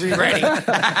song. She's rewriting.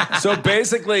 So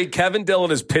basically, Kevin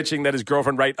Dillon is pitching that his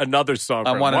girlfriend write another song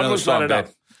for him. One was song, not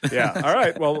enough. Yeah. All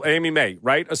right. Well, Amy May,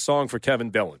 write a song for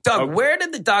Kevin Dillon. Doug, where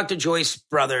did the Dr. Joyce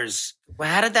brothers,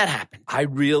 how did that happen? I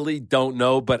really don't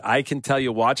know, but I can tell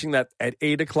you, watching that at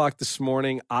 8 o'clock this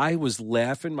morning, I was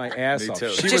laughing my ass off.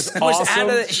 Too. She was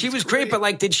awesome. She was great,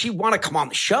 but did she want to come on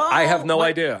the show? I have no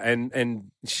idea. And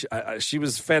she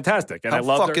was fantastic. And How I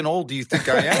loved fucking her. old do you think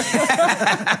I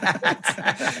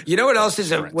am? You know what else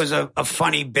was a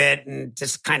funny bit and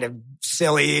just kind of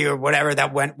silly or whatever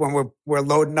that went when we're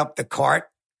loading up the cart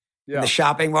in the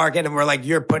shopping market and we're like,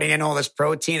 you're putting in all this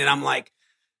protein. And I'm like,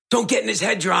 don't get in his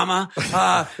head, Drama.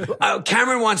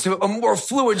 Cameron wants a more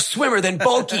fluid swimmer than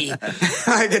bulky.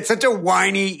 Like, it's such a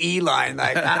whiny E line.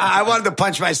 Like I wanted to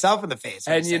punch myself in the face.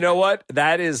 And you know what?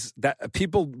 That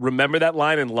people remember that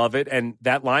line and love it. And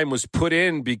that line was put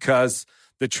in because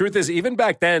the truth is, even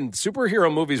back then,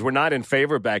 superhero movies were not in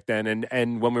favor back then.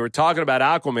 And when we were talking about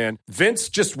Aquaman, Vince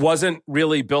just wasn't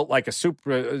really built like a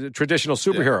traditional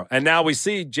superhero. Yeah. And now we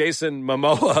see Jason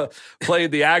Momoa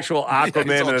played the actual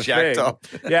Aquaman in the thing. Up.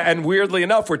 Yeah, and weirdly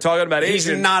enough, we're talking about He's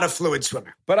not a fluid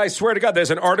swimmer. But I swear to God,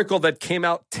 there's an article that came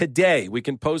out today. We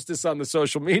can post this on the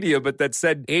social media, but that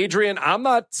said, Adrian, I'm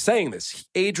not saying this.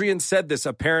 Adrian said this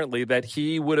apparently, that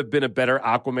he would have been a better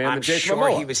Aquaman than Jason Momoa.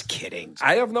 I'm sure he was kidding.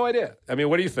 I have no idea. I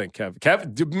mean, what do you think, Kev?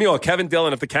 Kevin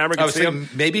Dillon, if the camera can see him.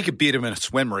 Maybe he could beat him in a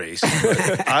swim race.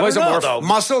 I don't know, though.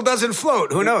 Muscle doesn't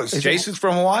float. Who knows? Jason's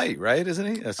from Hawaii, right? Isn't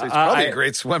he? He's probably a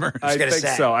great swimmer. I think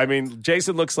so. I mean,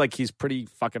 Jason looks like he's pretty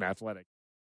fucking athletic.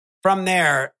 From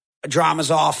there,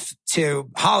 Drama's off to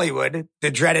Hollywood,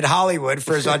 the dreaded Hollywood,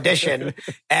 for his audition.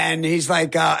 And he's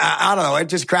like, I don't know, it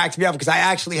just cracks me up because I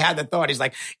actually had the thought. He's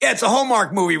like, yeah, it's a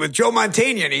Hallmark movie with Joe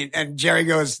Mantegna. And Jerry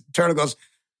Turtle goes,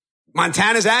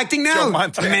 Montana's acting now? Joe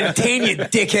Montana. Mantegna, you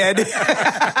dickhead.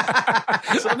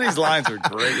 Some of these lines are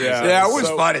great. Yeah, it was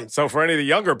funny. So for any of the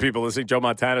younger people listening, Joe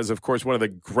Montana is, of course, one of the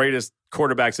greatest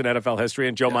quarterbacks in NFL history.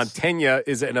 And Joe Mantegna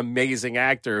is an amazing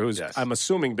actor who's, I'm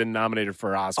assuming, been nominated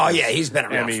for Oscars. Oh, yeah, he's been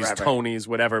around Emmys, forever. Tonys,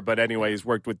 whatever. But anyway, he's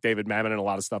worked with David Mamet and a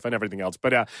lot of stuff and everything else.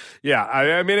 But I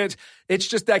mean, it's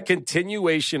just that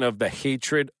continuation of the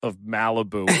hatred of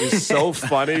Malibu is so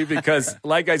funny because,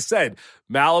 like I said,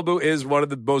 Malibu is one of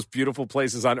the most beautiful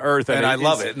places on earth. And I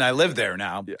love it. And I live there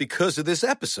now because of this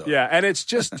episode. Yeah, and it's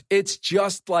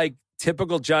just like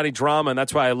typical Johnny Drama, and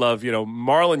that's why I love,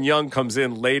 Marlon Young comes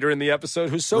in later in the episode,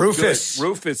 who's so Rufus. good.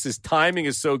 Rufus, his timing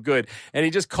is so good, and he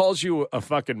just calls you a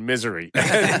fucking misery.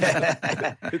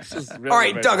 It's just really All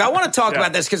right, amazing. Doug, I want to talk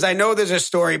about this because I know there's a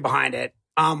story behind it.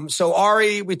 So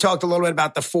Ari, we talked a little bit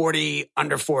about the 40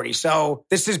 under 40. So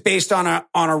this is based on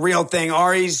a real thing.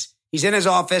 He's in his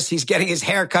office. He's getting his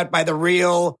hair cut by the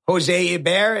real Jose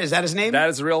Hebert. Is that his name? That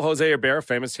is the real Jose Hebert,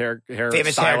 famous stylist,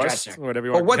 hairdresser. Whatever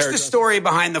you want. But what's the story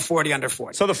behind the 40 under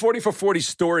 40? So the 40 for 40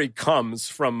 story comes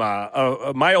from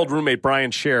my old roommate,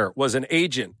 Brian Scher, was an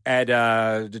agent at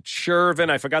Chervin.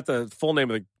 I forgot the full name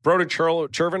of the Broder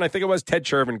Chervin, I think it was. Ted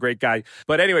Chervin, great guy.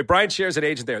 But anyway, Brian Scher is an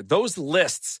agent there. Those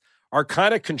lists are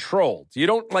kind of controlled. You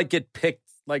don't get picked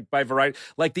by variety.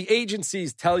 The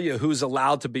agencies tell you who's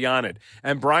allowed to be on it.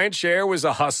 And Brian Scher was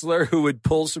a hustler who would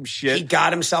pull some shit. He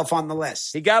got himself on the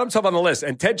list.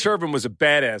 And Ted Chervin was a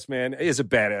badass, man. Is a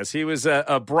badass. He was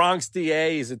a Bronx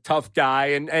DA. He's a tough guy.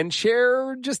 And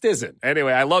Scher just isn't.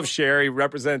 Anyway, I love Scher. He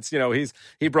represents,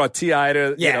 he brought T.I.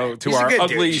 to our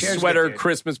ugly sweater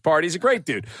Christmas party. He's a great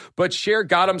dude. But Scher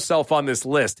got himself on this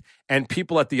list. And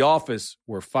people at the office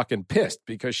were fucking pissed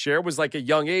because Scher was like a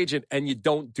young agent, and you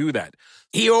don't do that.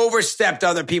 He overstepped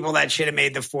other people that should have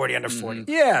made the 40 under 40.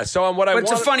 Yeah, so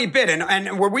it's a funny bit.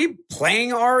 And were we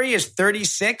playing Ari as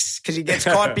 36 because he gets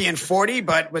caught being 40?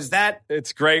 But was that?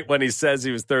 It's great when he says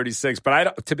he was 36.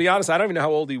 But to be honest, I don't even know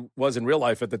how old he was in real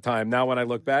life at the time. Now when I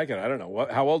look back at it, I don't know.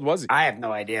 How old was he? I have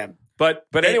no idea. But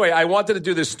anyway, I wanted to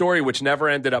do this story, which never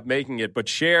ended up making it. But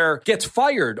Scher gets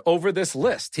fired over this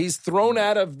list. He's thrown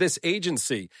out of this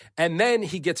agency. And then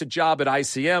he gets a job at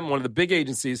ICM, one of the big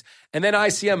agencies. And then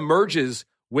ICM merges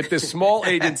with this small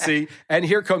agency. And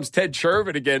here comes Ted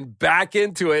Chervin again back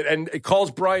into it. And it calls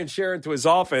Brian Scher into his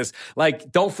office.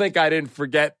 Don't think I didn't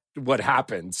forget what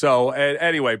happened. So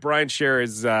anyway, Brian Scher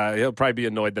is he'll probably be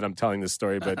annoyed that I'm telling this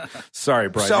story, but sorry,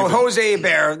 Brian. So Jose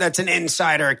Hebert, that's an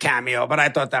insider cameo, but I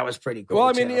thought that was pretty cool. Well,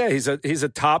 I mean, yeah, he's a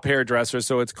top hairdresser,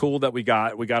 so it's cool that we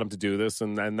got him to do this,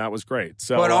 and that was great.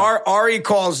 So, but Ari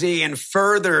calls Z and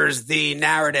furthers the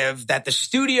narrative that the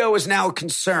studio is now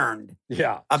concerned,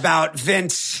 about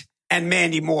Vince and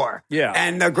Mandy Moore. Yeah,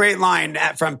 and the great line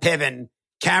from Piven,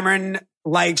 Cameron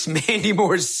likes Mandy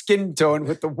Moore's skin tone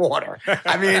with the water.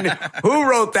 I mean, who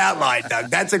wrote that line,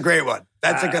 Doug? That's a great one.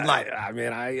 That's a good line. I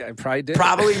mean, I probably did.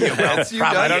 Probably you, bro.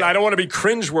 I don't want to be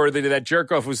cringeworthy to that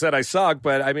jerk off who said I suck,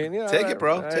 but I mean, take it,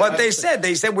 bro. What they said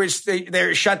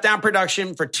they're shut down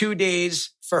production for 2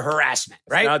 days for harassment,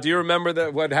 right? Now, do you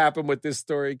remember what happened with this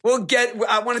story?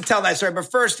 I want to tell that story, but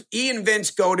first, E and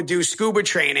Vince go to do scuba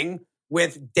training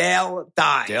with Dale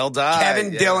Dye.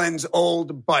 Kevin Dillon's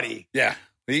old buddy. Yeah.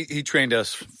 He trained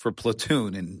us for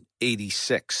Platoon in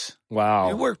 86. Wow.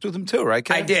 You worked with him too, right,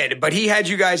 Kevin? I did, but he had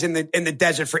you guys in the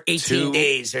desert for 18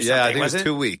 days or something, I think it was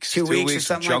 2 weeks. 2 weeks or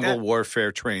something jungle like that?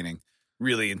 warfare training.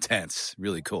 Really intense.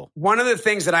 Really cool. One of the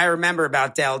things that I remember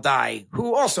about Dale Dye,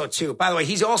 who also, too, by the way,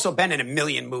 he's also been in a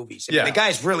million movies. I mean, the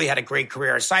guy's really had a great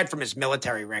career, aside from his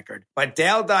military record. But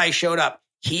Dale Dye showed up.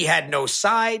 He had no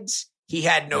sides. He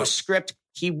had no script.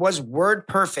 He was word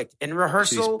perfect in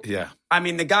rehearsal. I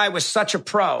mean, the guy was such a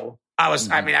pro.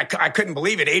 I couldn't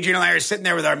believe it. Adrian and I are sitting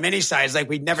there with our mini sides,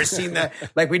 we'd never seen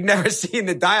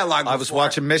the dialogue before. I was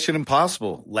watching Mission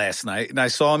Impossible last night, and I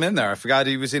saw him in there. I forgot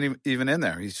he was even in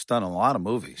there. He's done a lot of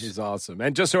movies. He's awesome.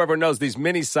 And just so everyone knows, these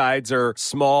mini sides are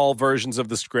small versions of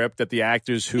the script that the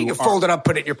actors who you can fold it up,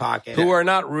 put it in your pocket, who are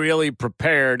not really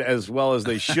prepared as well as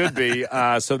they should be,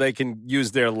 so they can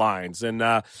use their lines. And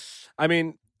I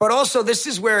mean. But also, this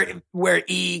is where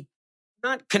E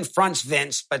not confronts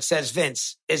Vince, but says,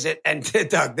 Vince, is it? And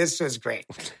Doug, this was great.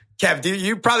 Kev,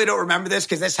 you probably don't remember this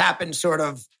because this happened sort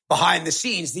of behind the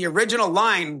scenes. The original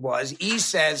line was, E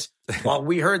says, well,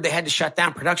 we heard they had to shut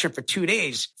down production for 2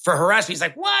 days for harassment. He's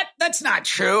like, what? That's not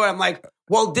true. And I'm like,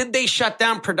 well, did they shut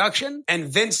down production? And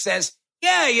Vince says,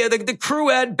 yeah, the crew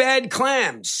had bad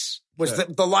clams, was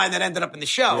the line that ended up in the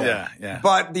show. Yeah.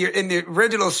 But in the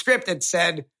original script, it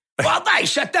said, well, I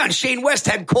shut down. Shane West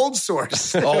had cold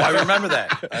sores. Oh, I remember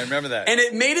that. And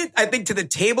it made it, I think, to the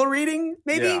table reading,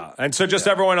 maybe? Yeah. And so just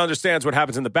everyone understands what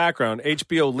happens in the background.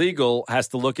 HBO Legal has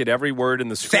to look at every word in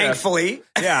the script. Thankfully.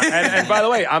 Yeah. And by the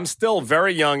way, I'm still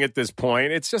very young at this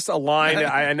point. It's just a line.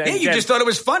 You just thought it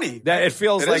was funny. That it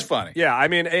feels like is funny. Yeah. I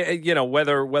mean,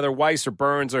 whether Weiss or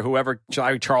Burns or whoever,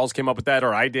 Charles came up with that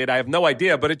or I did, I have no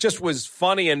idea. But it just was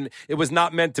funny and it was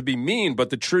not meant to be mean.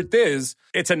 But the truth is,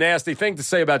 it's a nasty thing to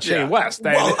say about Shane West.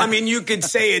 Well, I mean, you could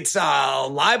say it's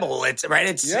libel. It's right.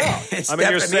 It's I mean,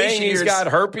 you're saying he's got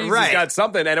herpes. Right. He's got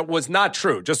something, and it was not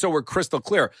true. Just so we're crystal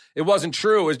clear, it wasn't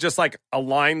true. It was just like a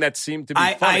line that seemed to be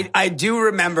funny. I do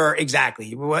remember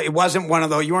exactly. It wasn't one of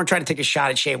those. You weren't trying to take a shot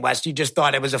at Shane West. You just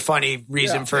thought it was a funny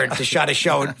reason to shut a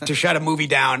show, to shut a movie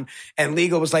down. And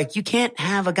Legal was like, you can't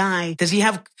have a guy. Does he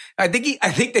have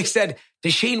I think they said,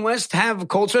 does Shane West have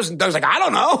cold sores? And Doug's like, I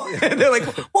don't know. And they're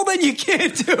like, well, then you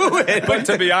can't do it. But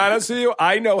to be honest with you,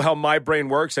 I know how my brain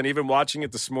works. And even watching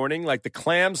it this morning, like the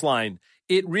clams line,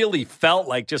 it really felt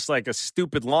like just like a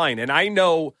stupid line. And I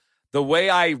know the way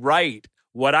I write,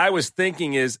 what I was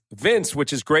thinking is Vince,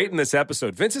 which is great in this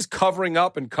episode, Vince is covering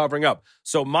up and covering up.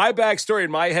 So my backstory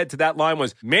in my head to that line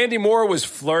was Mandy Moore was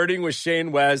flirting with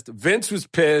Shane West. Vince was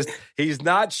pissed. He's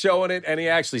not showing it. And he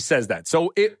actually says that.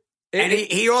 So and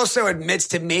he also admits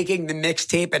to making the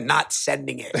mixtape and not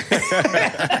sending it.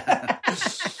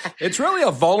 It's really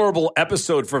a vulnerable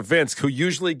episode for Vince, who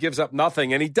usually gives up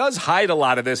nothing. And he does hide a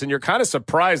lot of this. And you're kind of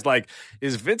surprised, like,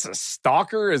 is Vince a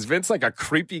stalker? Is Vince like a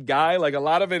creepy guy? Like, a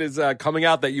lot of it is coming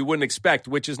out that you wouldn't expect,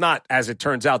 which is not as it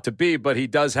turns out to be. But he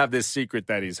does have this secret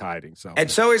that he's hiding. So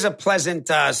it's always a pleasant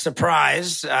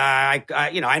surprise.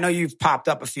 I know you've popped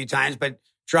up a few times, but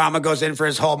Drama goes in for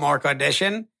his Hallmark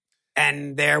audition.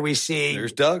 And there we see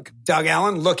there's Doug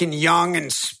Ellen looking young and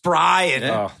spry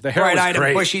and bright-eyed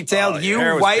and bushy-tailed.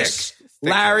 Weiss,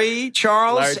 Larry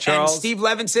Charles, and Steve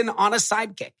Levinson on a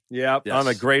sidekick. Yep, on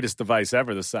the greatest device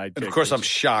ever, the sidekick. And of course, I'm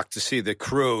shocked to see the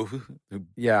crew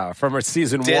who from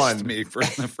season dissed me for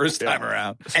the first time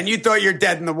around. And you thought you're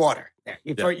dead in the water. By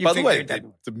the way,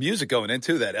 the music going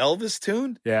into that Elvis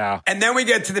tune. Yeah. And then we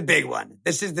get to the big one.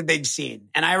 This is the big scene.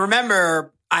 And I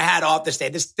remember I had off this day.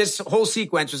 This whole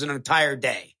sequence was an entire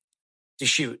day to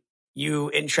shoot. You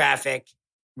in traffic.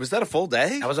 Was that a full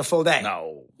day? That was a full day.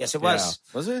 No. Yes, it was.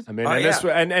 Yeah. Was it? I mean,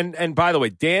 and by the way,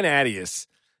 Dan Attias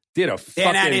did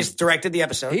Attias directed the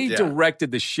episode. He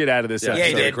directed the shit out of this episode. Yeah,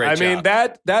 he did. Great job. I mean,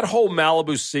 that whole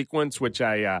Malibu sequence, which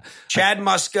Chad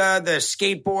Muska, the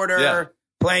skateboarder,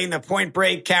 playing the Point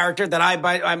Break character that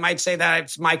I might say that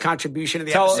it's my contribution to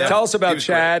the episode. Tell us about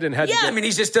Chad and how. Yeah, I mean,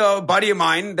 he's just a buddy of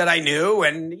mine that I knew,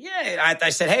 and I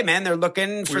said, hey man, they're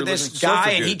looking for this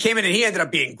guy, and he came in and he ended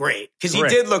up being great because he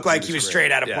did look like he was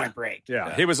straight out of Point Break.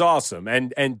 Yeah, he was awesome,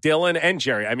 and Dylan and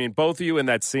Jerry. I mean, both of you in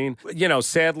that scene. You know,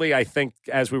 sadly, I think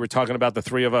as we were talking about the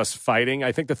three of us fighting,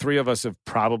 I think the three of us have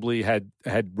probably had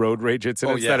road rage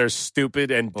incidents that are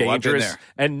stupid and dangerous,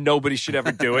 and nobody should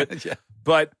ever do it.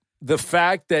 But the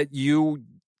fact that you,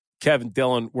 Kevin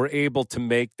Dillon, were able to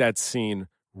make that scene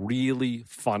really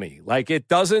funny. Like, it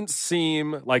doesn't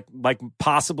seem like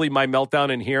possibly my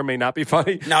meltdown in here may not be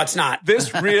funny. No, it's not.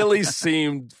 This really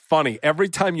seemed funny. Every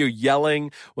time you're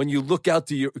yelling, when you look out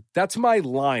to your, that's my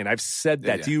line. I've said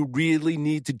that. Do you really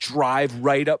need to drive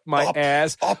right up my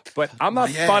ass? But I'm not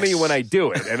funny when I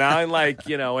do it. And I'm like,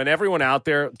 and everyone out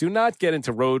there, do not get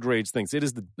into road rage things. It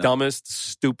is the dumbest,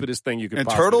 stupidest thing you could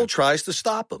possibly do. And Turtle tries to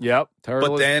stop him. Yep.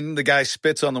 Turtle then the guy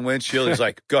spits on the windshield. He's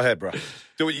like, go ahead, bro.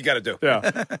 Do what you got to do.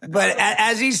 Yeah. But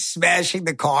as he's smashing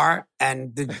the car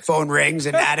and the phone rings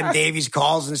and Adam Davies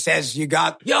calls and says,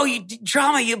 Drama,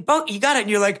 you got it. And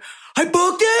you're like, I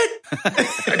booked it.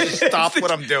 I just stop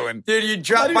what I'm doing. Dude, you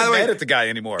dropped. I'm not even mad at the guy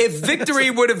anymore. If victory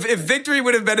would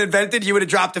have been invented, you would have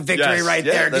dropped a victory right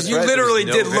there because you literally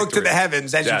did look to the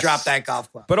heavens as you dropped that golf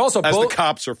club. But also, as the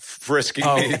cops are frisking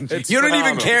me, you don't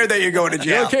even care that you're going to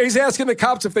jail. Okay, he's asking the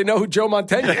cops if they know who Joe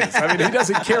Montaigne is. I mean, he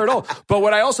doesn't care at all. But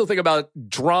what I also think about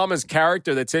Drama's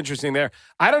character that's interesting there,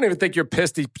 I don't even think you're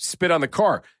pissed he spit on the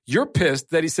car. You're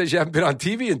pissed that he says you haven't been on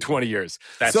TV in 20 years.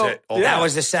 That's it. That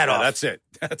was the set-off. That's it.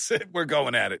 That's it. We're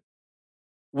going at it.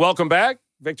 Welcome back.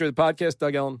 Victory of the podcast,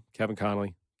 Doug Ellen, Kevin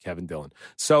Connolly, Kevin Dillon.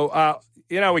 So,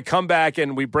 we come back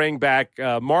and we bring back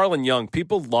Marlon Young.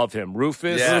 People love him.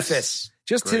 Rufus. Yes. Rufus.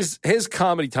 Just his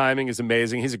comedy timing is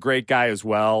amazing. He's a great guy as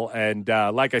well. And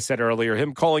like I said earlier,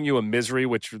 him calling you a misery,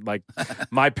 which like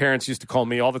my parents used to call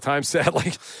me all the time,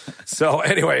 sadly. So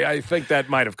anyway, I think that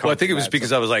might have come. Well, I think it was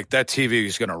because I was like, that TV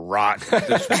is going to rot.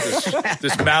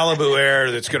 This Malibu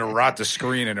air that's going to rot the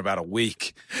screen in about a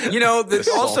week.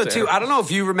 Also too, I don't know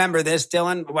if you remember this,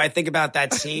 Dylan, when I think about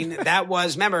that scene.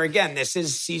 Remember, again, this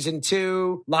is season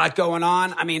 2, lot going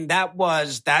on. I mean,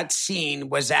 that scene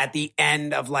was at the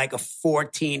end of like a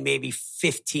 14, maybe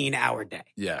 15-hour day.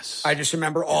 Yes. I just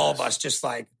remember all of us just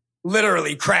like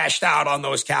literally crashed out on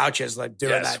those couches, like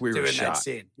doing that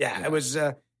scene. Yeah, it was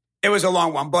a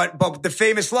long one. But the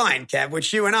famous line, Kev,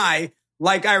 which you and I,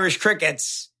 like Irish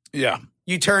crickets,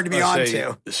 you turned me on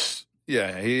to.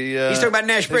 Yeah, he's talking about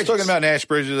Nash Bridges. He's talking about Nash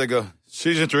Bridges. I go,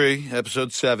 season 3,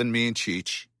 episode 7, me and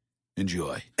Cheech.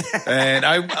 Enjoy. And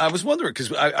I was wondering,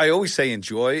 because I always say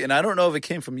enjoy, and I don't know if it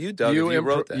came from you, Doug. You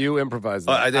wrote that. You improvised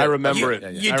that. I remember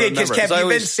it. You did, because Kev, you've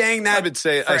been saying that.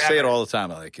 I say it all the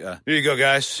time. I'm like, here you go,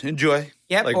 guys. Enjoy.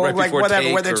 Yep, like or right like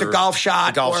whatever, whether it's a golf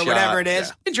shot or whatever it is.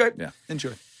 Yeah. Enjoy. Yeah,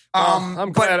 enjoy.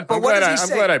 I'm glad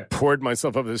I I poured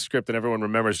myself over this script and everyone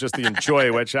remembers just to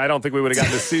enjoy, which I don't think we would have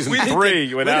gotten to season 3 without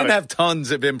it. We didn't have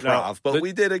tons of improv, but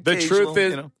we did occasional. The truth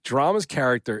is, Drama's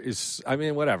character is, I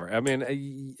mean, whatever. I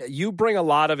mean, you bring a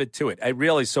lot of it to it.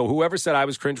 So whoever said I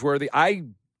was cringeworthy, I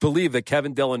believe that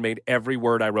Kevin Dillon made every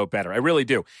word I wrote better. I really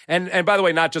do. And by the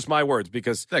way, not just my words,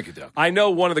 because thank you, Doug. I know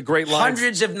one of the great lines.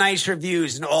 Hundreds of nice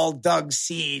reviews, and all Doug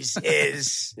sees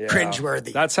is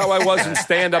cringeworthy. That's how I was in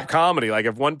stand-up comedy. Like,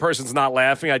 if one person's not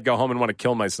laughing, I'd go home and want to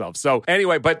kill myself. So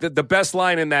anyway, but the best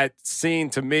line in that scene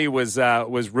to me was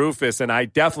Rufus, and I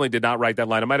definitely did not write that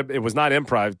line. It was not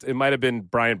improv. It might have been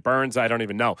Brian Burns. I don't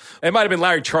even know. It might have been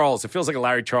Larry Charles. It feels like a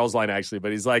Larry Charles line, actually,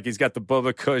 but he's got the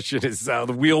Bubba Kush and his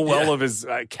the wheel well of his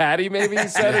caddy, maybe he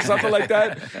said, or something like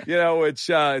that. Which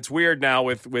it's weird now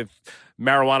with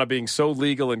marijuana being so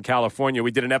legal in California.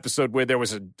 We did an episode where there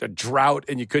was a drought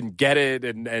and you couldn't get it,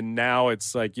 and now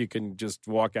it's like you can just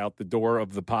walk out the door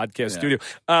of the podcast studio.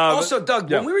 Also,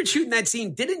 Doug, when we were shooting that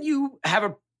scene, didn't you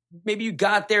have maybe you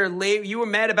got there late? You were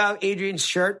mad about Adrian's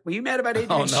shirt. Were you mad about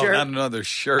Adrian's shirt? Not another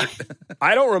shirt.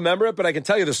 I don't remember it, but I can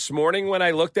tell you this morning when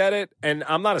I looked at it, and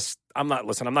I'm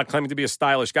not claiming to be a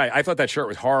stylish guy. I thought that shirt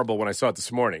was horrible when I saw it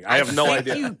this morning. I have no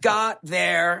idea. You got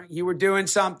there, you were doing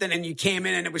something, and you came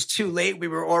in, and it was too late. We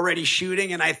were already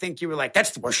shooting, and I think you were like, "That's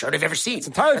the worst shirt I've ever seen." It's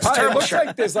entirely possible. It looks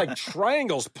like there's like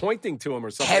triangles pointing to him or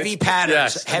something. Heavy patterns.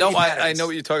 Yes. Heavy patterns. I know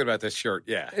what you're talking about. This shirt,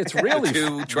 yeah, it's really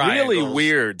really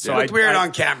weird. So it looked weird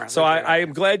on camera. So I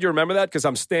am glad you remember that, because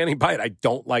I'm standing by it. I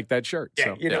don't like that shirt.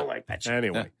 Yeah, you don't like that shirt.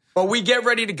 Anyway. Yeah. Well, we get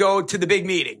ready to go to the big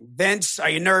meeting. Vince, are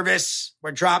you nervous?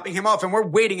 We're dropping him off, and we're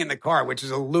waiting in the car, which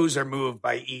is a loser move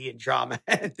by E and Drama.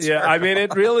 Yeah, I mean,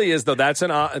 it really is, though.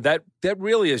 That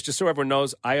really is, just so everyone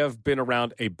knows, I have been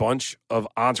around a bunch of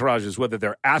entourages, whether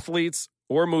they're athletes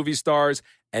or movie stars,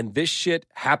 and this shit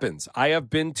happens. I have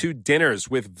been to dinners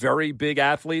with very big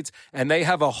athletes, and they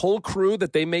have a whole crew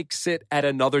that they make sit at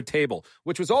another table,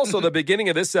 which was also the beginning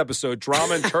of this episode.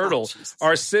 Drama and Turtle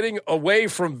are sitting away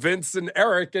from Vince and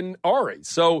Eric and Ari.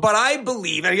 So, but I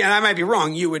believe, and I might be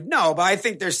wrong, you would know, but I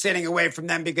think they're sitting away from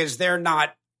them because they're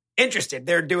not interested.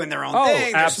 They're doing their own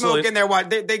thing. They're smoking.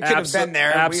 They could have been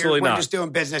there. Absolutely we're not. just doing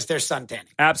business. They're suntanning.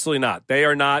 Absolutely not. They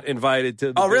are not invited to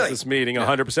the business meeting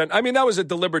 100%. I mean, that was a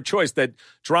deliberate choice that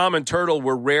Drama and Turtle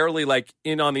were rarely like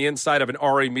in on the inside of an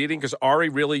Ari meeting, because Ari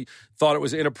really thought it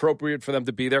was inappropriate for them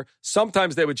to be there.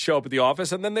 Sometimes they would show up at the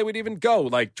office, and then they would even go.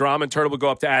 Like, Drama and Turtle would go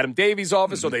up to Adam Davies'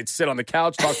 office, or they'd sit on the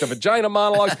couch, talk to vagina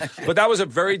monologues. But that was a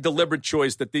very deliberate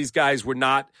choice that these guys were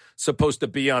not supposed to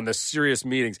be on the serious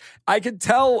meetings. I could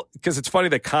tell, because it's funny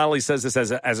that Connolly says this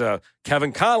as a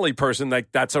Kevin Connolly person,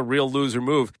 like that's a real loser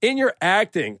move. In your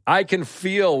acting, I can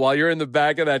feel while you're in the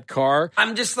back of that car.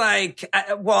 I'm just like,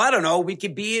 I don't know. We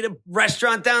could be at a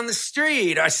restaurant down the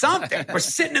street or something. We're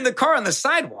sitting in the car on the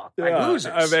sidewalk like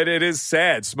losers. I mean, it is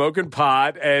sad. Smoking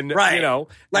pot and,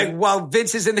 while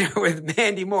Vince is in there with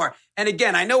Mandy Moore. And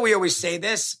again, I know we always say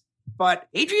this, but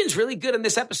Adrian's really good in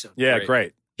this episode. Yeah,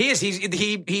 great. He is.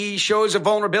 He shows a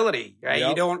vulnerability, right? Yep.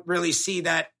 You don't really see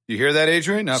that. You hear that,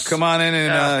 Adrian? Now come on in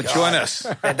and join us.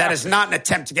 That is not an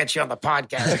attempt to get you on the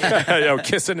podcast.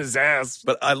 Kissing his ass.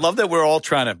 But I love that we're all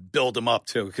trying to build him up,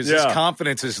 too, because his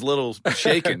confidence is a little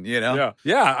shaken, Yeah.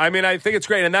 I mean, I think it's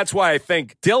great. And that's why I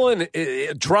think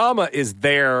Drama is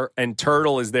there and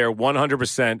Turtle is there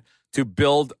 100%. To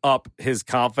build up his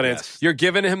confidence. Yes. You're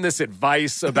giving him this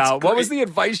advice about, what was the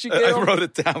advice you gave him? I wrote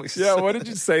it down. Yeah, what did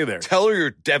you say there? Tell her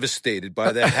you're devastated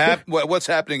by that. What's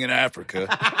happening in Africa.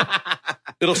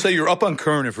 It'll say you're up on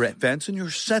current events and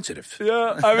you're sensitive.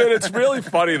 Yeah, I mean, it's really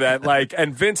funny that,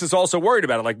 and Vince is also worried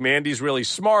about it. Like, Mandy's really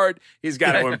smart. He's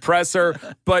got to impress her.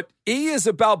 But E is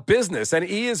about business, and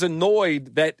E is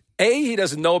annoyed that A, he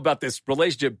doesn't know about this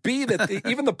relationship. B, that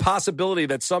even the possibility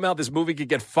that somehow this movie could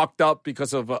get fucked up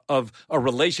because of a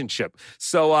relationship.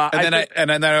 So, and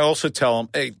then I also tell him,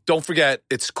 hey, don't forget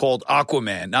it's called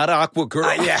Aquaman, not Aqua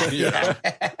Girl. Yeah.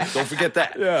 Don't forget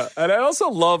that. Yeah, and I also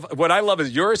love what I love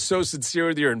is you're so sincere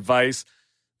with your advice,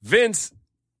 Vince.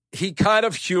 He kind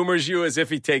of humors you as if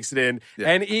he takes it in.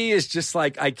 Yeah. And E is just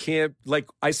like, I can't, like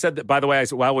I said that, by the way, I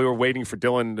said, while we were waiting for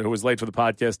Dylan, who was late for the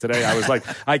podcast today, I was like,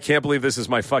 I can't believe this is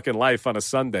my fucking life on a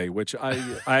Sunday, which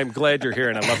I'm glad you're here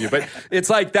and I love you. But it's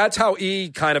like, that's how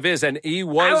E kind of is. And E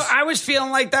was. I was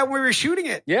feeling like that when we were shooting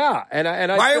it. Yeah. And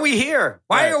why are we here?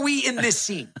 Why are we in this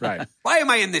scene? Right. Why am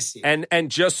I in this scene? And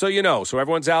just so you know, so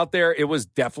everyone's out there, it was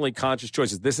definitely conscious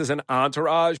choices. This is an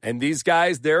entourage. And these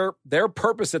guys, their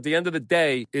purpose at the end of the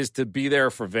day is to be there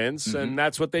for Vince, and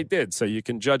that's what they did. So you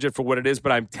can judge it for what it is,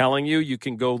 but I'm telling you, you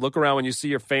can go look around when you see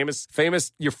your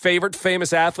favorite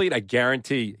famous athlete. I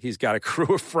guarantee he's got a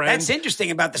crew of friends. That's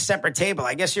interesting about the separate table.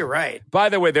 I guess you're right. By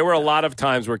the way, there were a lot of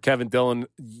times where there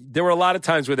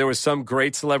was some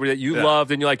great celebrity that you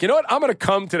loved, and you're like, you know what, I'm going to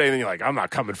come today. And then you're like, I'm not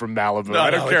coming from Malibu.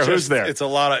 I don't care who's there. It's a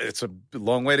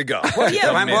long way to go. Well,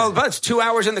 yeah, but it's 2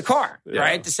 hours in the car,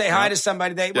 right? To say hi to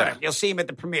somebody. You'll see him at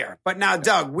the premiere. But now,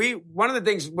 Doug, one of the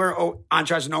things we're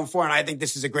Entourage is known for, and I think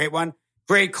this is a great one,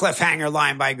 great cliffhanger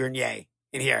line by Grenier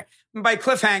in here. And by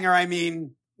cliffhanger, I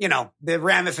mean, the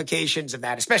ramifications of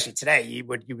that, especially today, you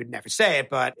would never say it,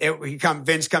 but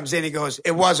Vince comes in, he goes,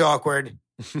 it was awkward.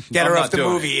 Get her off the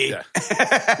movie.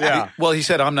 Yeah. Well, he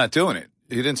said, I'm not doing it.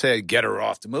 He didn't say get her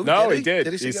off the movie. No, he did.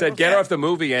 He said get her off the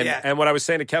movie. And what I was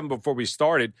saying to Kevin before we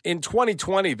started, in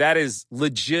 2020, that is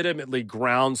legitimately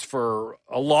grounds for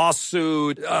a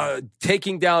lawsuit,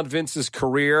 taking down Vince's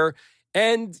career.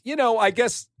 And, I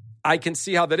guess I can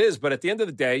see how that is. But at the end of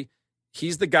the day,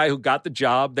 he's the guy who got the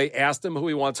job. They asked him who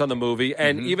he wants on the movie.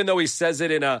 And even though he says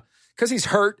it because he's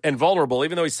hurt and vulnerable,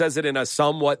 even though he says it in a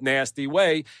somewhat nasty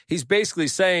way, he's basically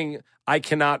saying, I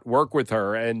cannot work with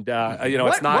her. And,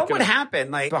 it's not. What would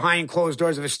happen behind closed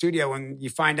doors of a studio when you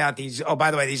find out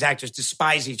by the way, these actors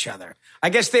despise each other? I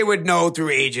guess they would know through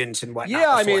agents and whatnot.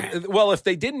 Yeah, beforehand. if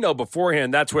they didn't know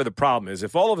beforehand, that's where the problem is.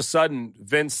 If all of a sudden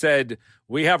Vince said,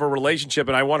 we have a relationship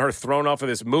and I want her thrown off of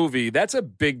this movie, that's a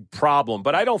big problem.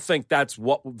 But I don't think that's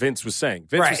what Vince was saying.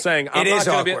 Vince was saying, I'm not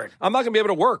going to be able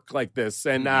to work like this.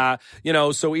 And,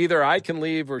 so either I can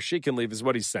leave or she can leave is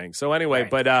what he's saying. So anyway,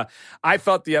 but I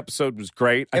thought the episode was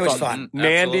great. It was fun.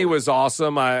 Mandy was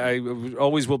awesome. I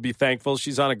always will be thankful.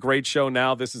 She's on a great show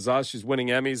now. This Is Us. She's winning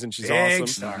Emmys and she's big awesome.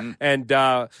 Star. And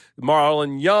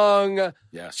Marlon Young,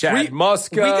 Chad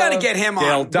Muska. We got to get him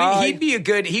Dale on. Dye. He would be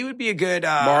a good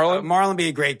Marlon. Marlon be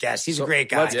a great guest. He's a great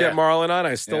guy. Let's get Marlon on.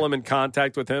 I still am in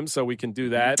contact with him, so we can do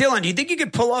that. Dylan, do you think you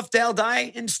could pull off Dale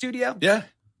Dye in studio? Yeah.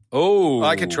 Oh,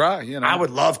 I could try. I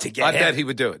would love to get him. I bet he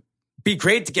would do it. Be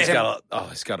great to get him.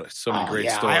 He's got so many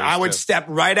great stories. I would step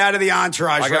right out of the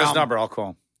Entourage. I got his number. I'll call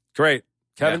him. Great.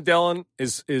 Kevin Dillon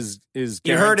is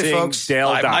you heard it, folks. Dale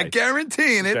Dye. I'm not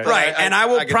guaranteeing it, right? And I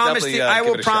will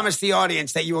promise the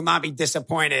audience that you will not be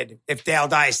disappointed if Dale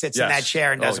Dye sits in that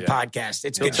chair and does a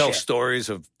podcast. He'll tell stories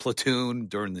of Platoon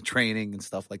during the training and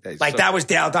stuff like that. That was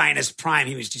Dale Dye in his prime.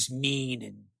 He was just mean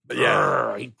and he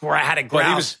had a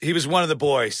growl. But he was one of the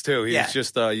boys too. He was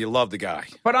just you love the guy.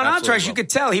 But on Entourage, you could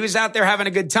tell he was out there having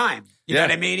a good time. You know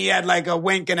what I mean? He had like a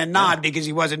wink and a nod because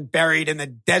he wasn't buried in the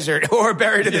desert or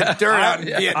buried in the dirt out in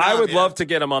Vietnam. I would love to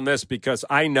get him on this because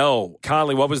I know,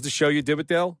 Connolly, what was the show you did with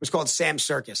Dale? It was called Sam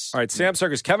Circus. All right, Sam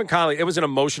Circus. Kevin Connolly, it was an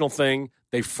emotional thing.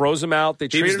 They froze him out.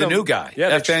 He was the new guy.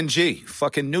 Yeah, FNG,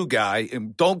 fucking new guy.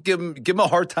 And don't give him a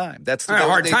hard time. That's the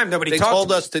hard time. Nobody they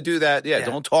told us to do that. Yeah,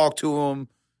 don't talk to him.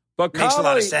 But makes a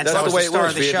lot of sense. That's the way it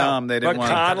was. Vietnam, they didn't but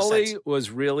Connolly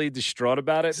was really distraught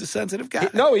about it. He's a sensitive guy.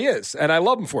 He is, and I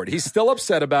love him for it. He's still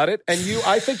upset about it. And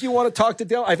I think you want to talk to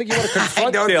Dale. I think you want to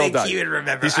confront Dale. I don't think he would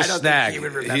remember. He's a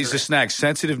snag. He's a snag.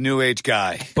 Sensitive new age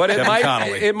guy. But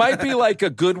it might be like a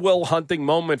Goodwill Hunting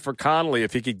moment for Connolly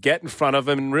if he could get in front of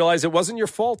him and realize it wasn't your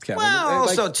fault, Kevin. Well,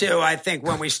 also too, I think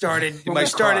when we started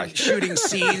shooting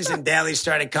scenes and Daly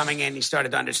started coming in, he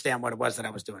started to understand what it was that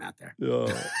I was doing out there.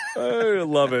 I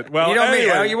love it.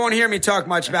 Well, you won't hear me talk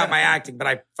much about my acting, but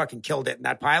I fucking killed it in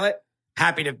that pilot.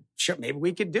 Happy to show. Maybe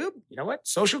we could do,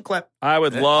 social clip. I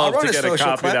would love to get a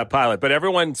copy of that pilot. But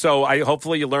everyone,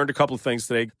 hopefully you learned a couple of things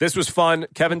today. This was fun.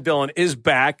 Kevin Dillon is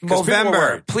back.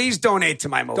 Movember. Please donate to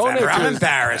my Movember. I'm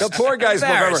embarrassed. The poor guy's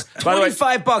Movember.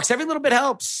 $25. Every little bit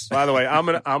helps. By the way, I'm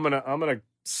gonna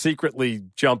secretly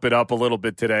jump it up a little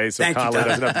bit today, so Connolly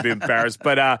doesn't have to be embarrassed.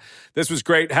 But this was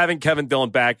great having Kevin Dillon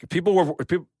back. People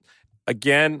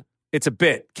again. It's a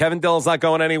bit. Kevin Dillon's not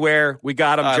going anywhere. We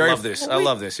got him. I love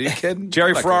this. Are you kidding?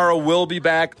 Jerry Ferraro will be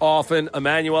back often.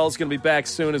 Emmanuel's going to be back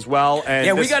soon as well.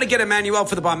 And we got to get Emmanuel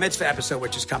for the Bar Mitzvah episode,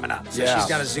 which is coming up. So she's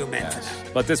got to zoom in for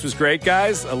that. But this was great,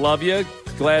 guys. I love you.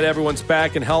 Glad everyone's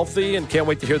back and healthy, and can't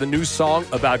wait to hear the new song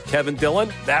about Kevin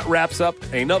Dillon. That wraps up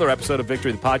another episode of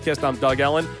Victory the Podcast. I'm Doug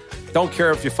Ellen. Don't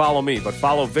care if you follow me, but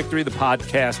follow Victory the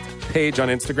Podcast page on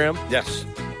Instagram. Yes.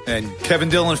 And Kevin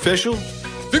Dillon Official.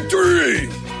 Victory!